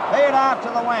 Cleared off to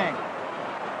the wing.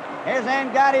 Here's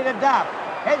Angotti to Duff.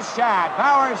 His shot.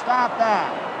 Bauer stopped that.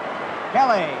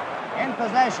 Kelly in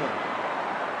possession.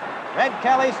 Red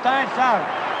Kelly starts out.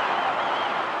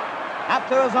 Up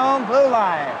to his own blue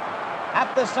line.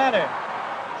 Up the center.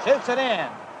 Shoots it in.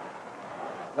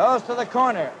 Goes to the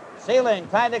corner. Sealing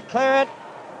tried to clear it.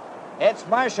 It's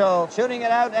Marshall shooting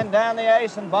it out and down the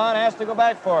ice, and Vaughn has to go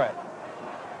back for it.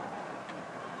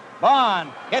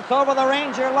 Vaughn gets over the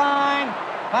Ranger line.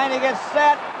 Trying to get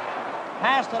set.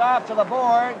 Passed it off to the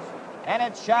boards, and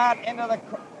it's shot into the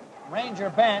Ranger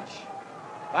bench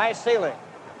by Sealing.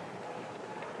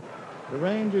 The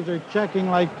Rangers are checking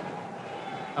like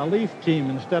a Leaf team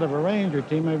instead of a Ranger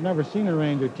team. I've never seen a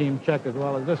Ranger team check as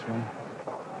well as this one.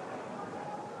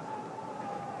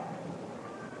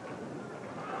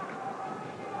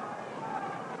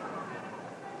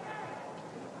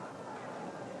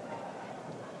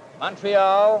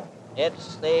 Montreal,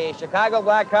 it's the Chicago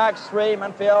Blackhawks 3,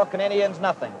 Montreal Canadiens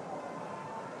 0.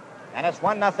 And it's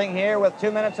 1-0 here with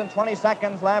 2 minutes and 20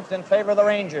 seconds left in favor of the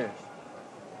Rangers.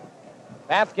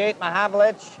 Bathgate,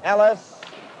 Mahavlich, Ellis,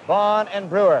 Vaughn, and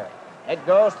Brewer. It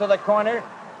goes to the corner.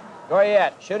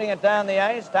 Goyette shooting it down the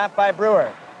ice, stopped by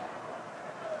Brewer.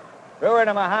 Brewer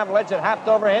to Mahavlich. It hopped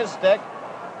over his stick.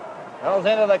 Goes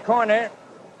into the corner.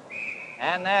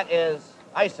 And that is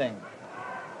icing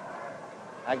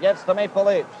against the Maple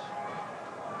Leafs.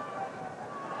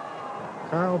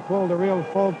 Carl pulled a real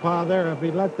faux pas there. If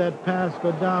he'd let that pass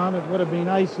go down, it would have been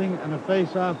icing and a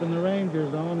face-off in the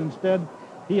Ranger zone. Instead,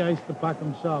 he iced the puck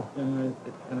himself in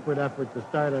an effort to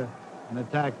start an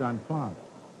attack on Plante.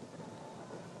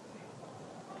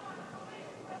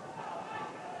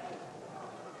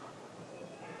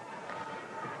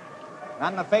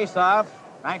 On the face-off,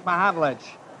 Frank Mahavlich.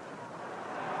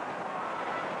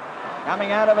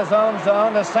 Coming out of his own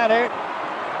zone to center.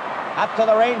 Up to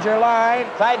the Ranger line,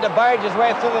 tried to barge his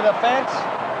way through the defense.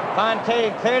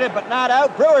 Fontaine cleared it, but not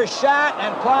out. Brewer shot,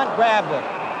 and Plante grabbed it.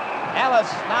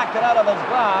 Ellis knocked it out of his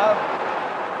glove.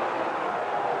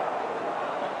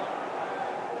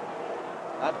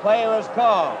 A play was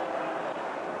called.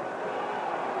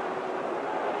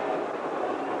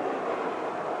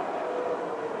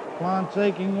 Plante's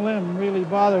aching limb really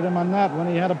bothered him on that when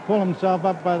he had to pull himself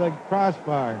up by the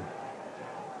crossbar.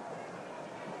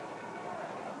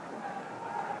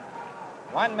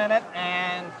 1 minute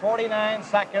and 49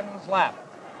 seconds left.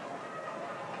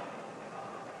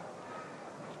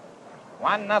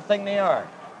 1-0 New York.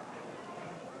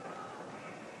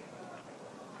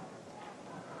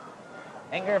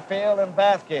 Ingerfield and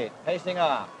Bathgate facing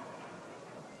off.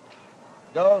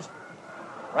 Goes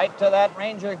right to that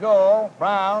Ranger goal.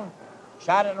 Brown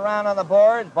shot it around on the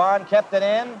boards. Bond kept it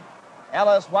in.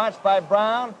 Ellis watched by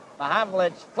Brown.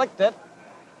 Mahavlich flicked it.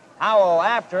 Howell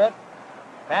after it.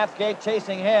 Bathgate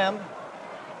chasing him,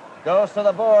 goes to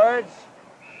the boards,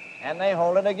 and they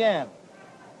hold it again.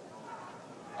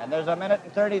 And there's 1 minute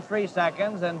and 33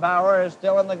 seconds, and Bauer is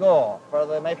still in the goal for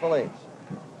the Maple Leafs.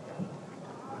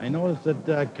 I noticed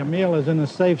that Camille is in a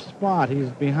safe spot.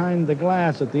 He's behind the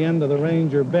glass at the end of the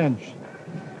Ranger bench.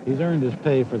 He's earned his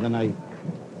pay for the night.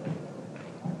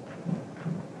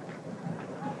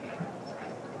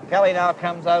 Kelly now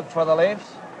comes out for the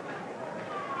Leafs.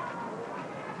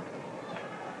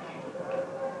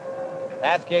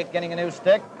 Bathgate getting a new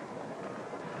stick.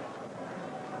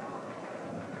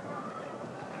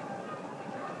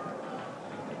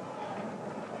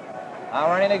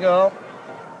 Now ready to go.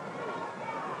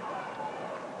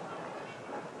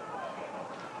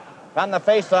 From the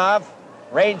face-off,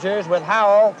 Rangers with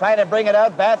Howell trying to bring it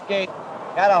out. Bathgate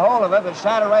got a hold of it, but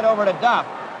shot it right over to Duff.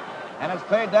 And it's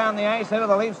cleared down the ice into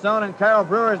the Leaf zone, and Carl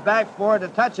Brewer's back forward to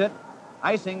touch it.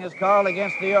 Icing is called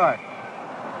against New York.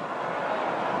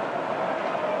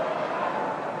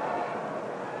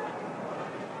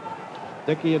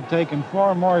 Dickey had taken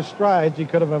 4 more strides. He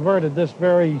could have averted this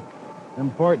very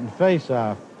important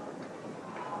face-off.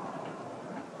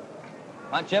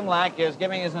 Munch Imlach is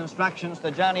giving his instructions to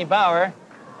Johnny Bauer.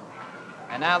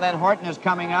 And now then Horton is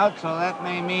coming out, so that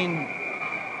may mean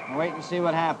we'll wait and see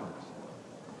what happens.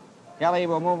 Kelly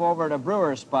will move over to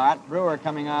Brewer's spot. Brewer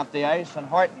coming off the ice, and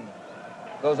Horton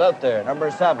goes out there,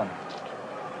 number 7.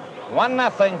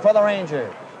 1-0 for the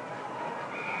Rangers.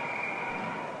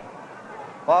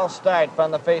 False start from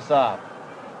the face-off.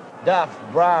 Duff,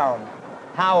 Brown,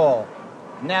 Howell,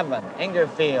 Nevin,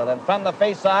 Ingerfield, and from the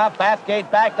face-off,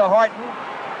 Bathgate back to Horton.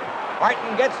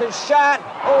 Horton gets his shot.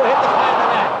 Oh, hit the side of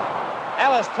the net.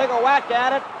 Ellis took a whack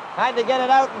at it, tried to get it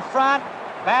out in front.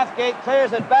 Bathgate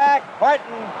clears it back.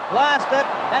 Horton lost it.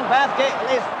 Then Bathgate, at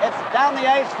least it's down the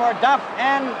ice for Duff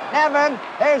and Nevin.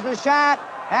 There's the shot,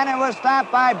 and it was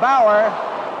stopped by Bauer.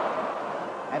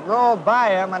 It rolled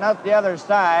by him and out the other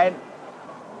side.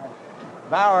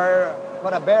 Bauer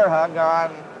put a bear hug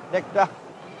on Dick Duff.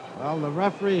 Well, the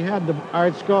referee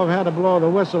Art Scove had to blow the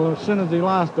whistle as soon as he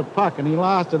lost the puck, and he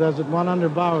lost it as it went under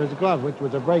Bauer's glove, which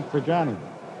was a break for Johnny.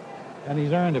 And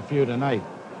he's earned a few tonight.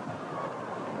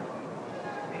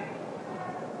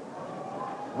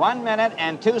 1 minute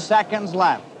and 2 seconds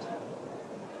left.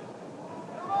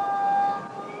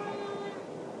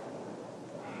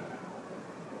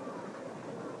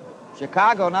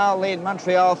 Chicago now lead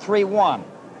Montreal 3-1.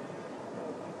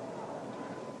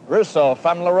 Russo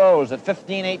from LaRose at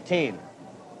 15-18.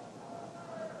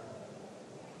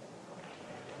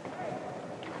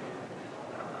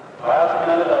 Last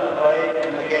minute of play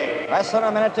in the game. Less than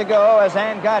a minute to go as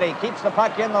Angotti keeps the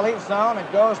puck in the Leaf zone.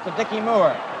 It goes to Dickie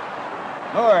Moore.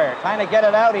 Moore trying to get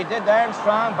it out. He did to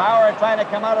Armstrong. Bauer trying to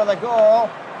come out of the goal.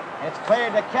 It's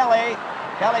cleared to Kelly.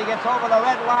 Kelly gets over the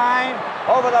red line,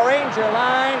 over the Ranger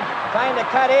line, trying to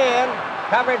cut in.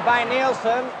 Covered by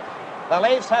Nielsen. The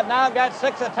Leafs have now got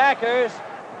 6 attackers.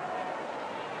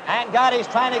 Angotti's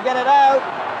trying to get it out.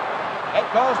 It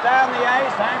goes down the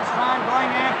ice. Armstrong going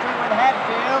after it with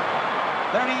Hatfield.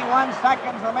 31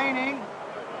 seconds remaining.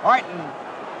 Horton.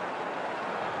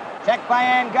 Checked by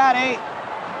Angotti.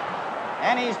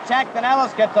 And he's checked, and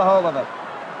Ellis gets a hold of it.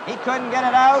 He couldn't get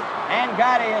it out, and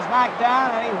Gotti is knocked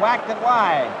down, and he whacked it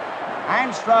wide.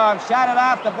 Armstrong shot it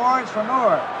off the boards for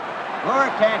Moore. Moore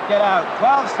can't get out.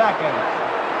 12 seconds.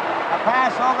 A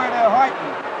pass over to Horton.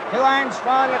 To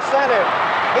Armstrong at center.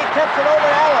 He tips it over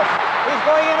to Ellis. He's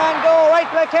going in on goal. Right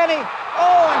to McKinney.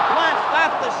 Oh, and Plante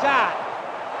stopped the shot.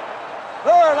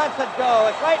 Brewer lets it go.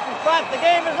 It's right in front. The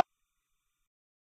game is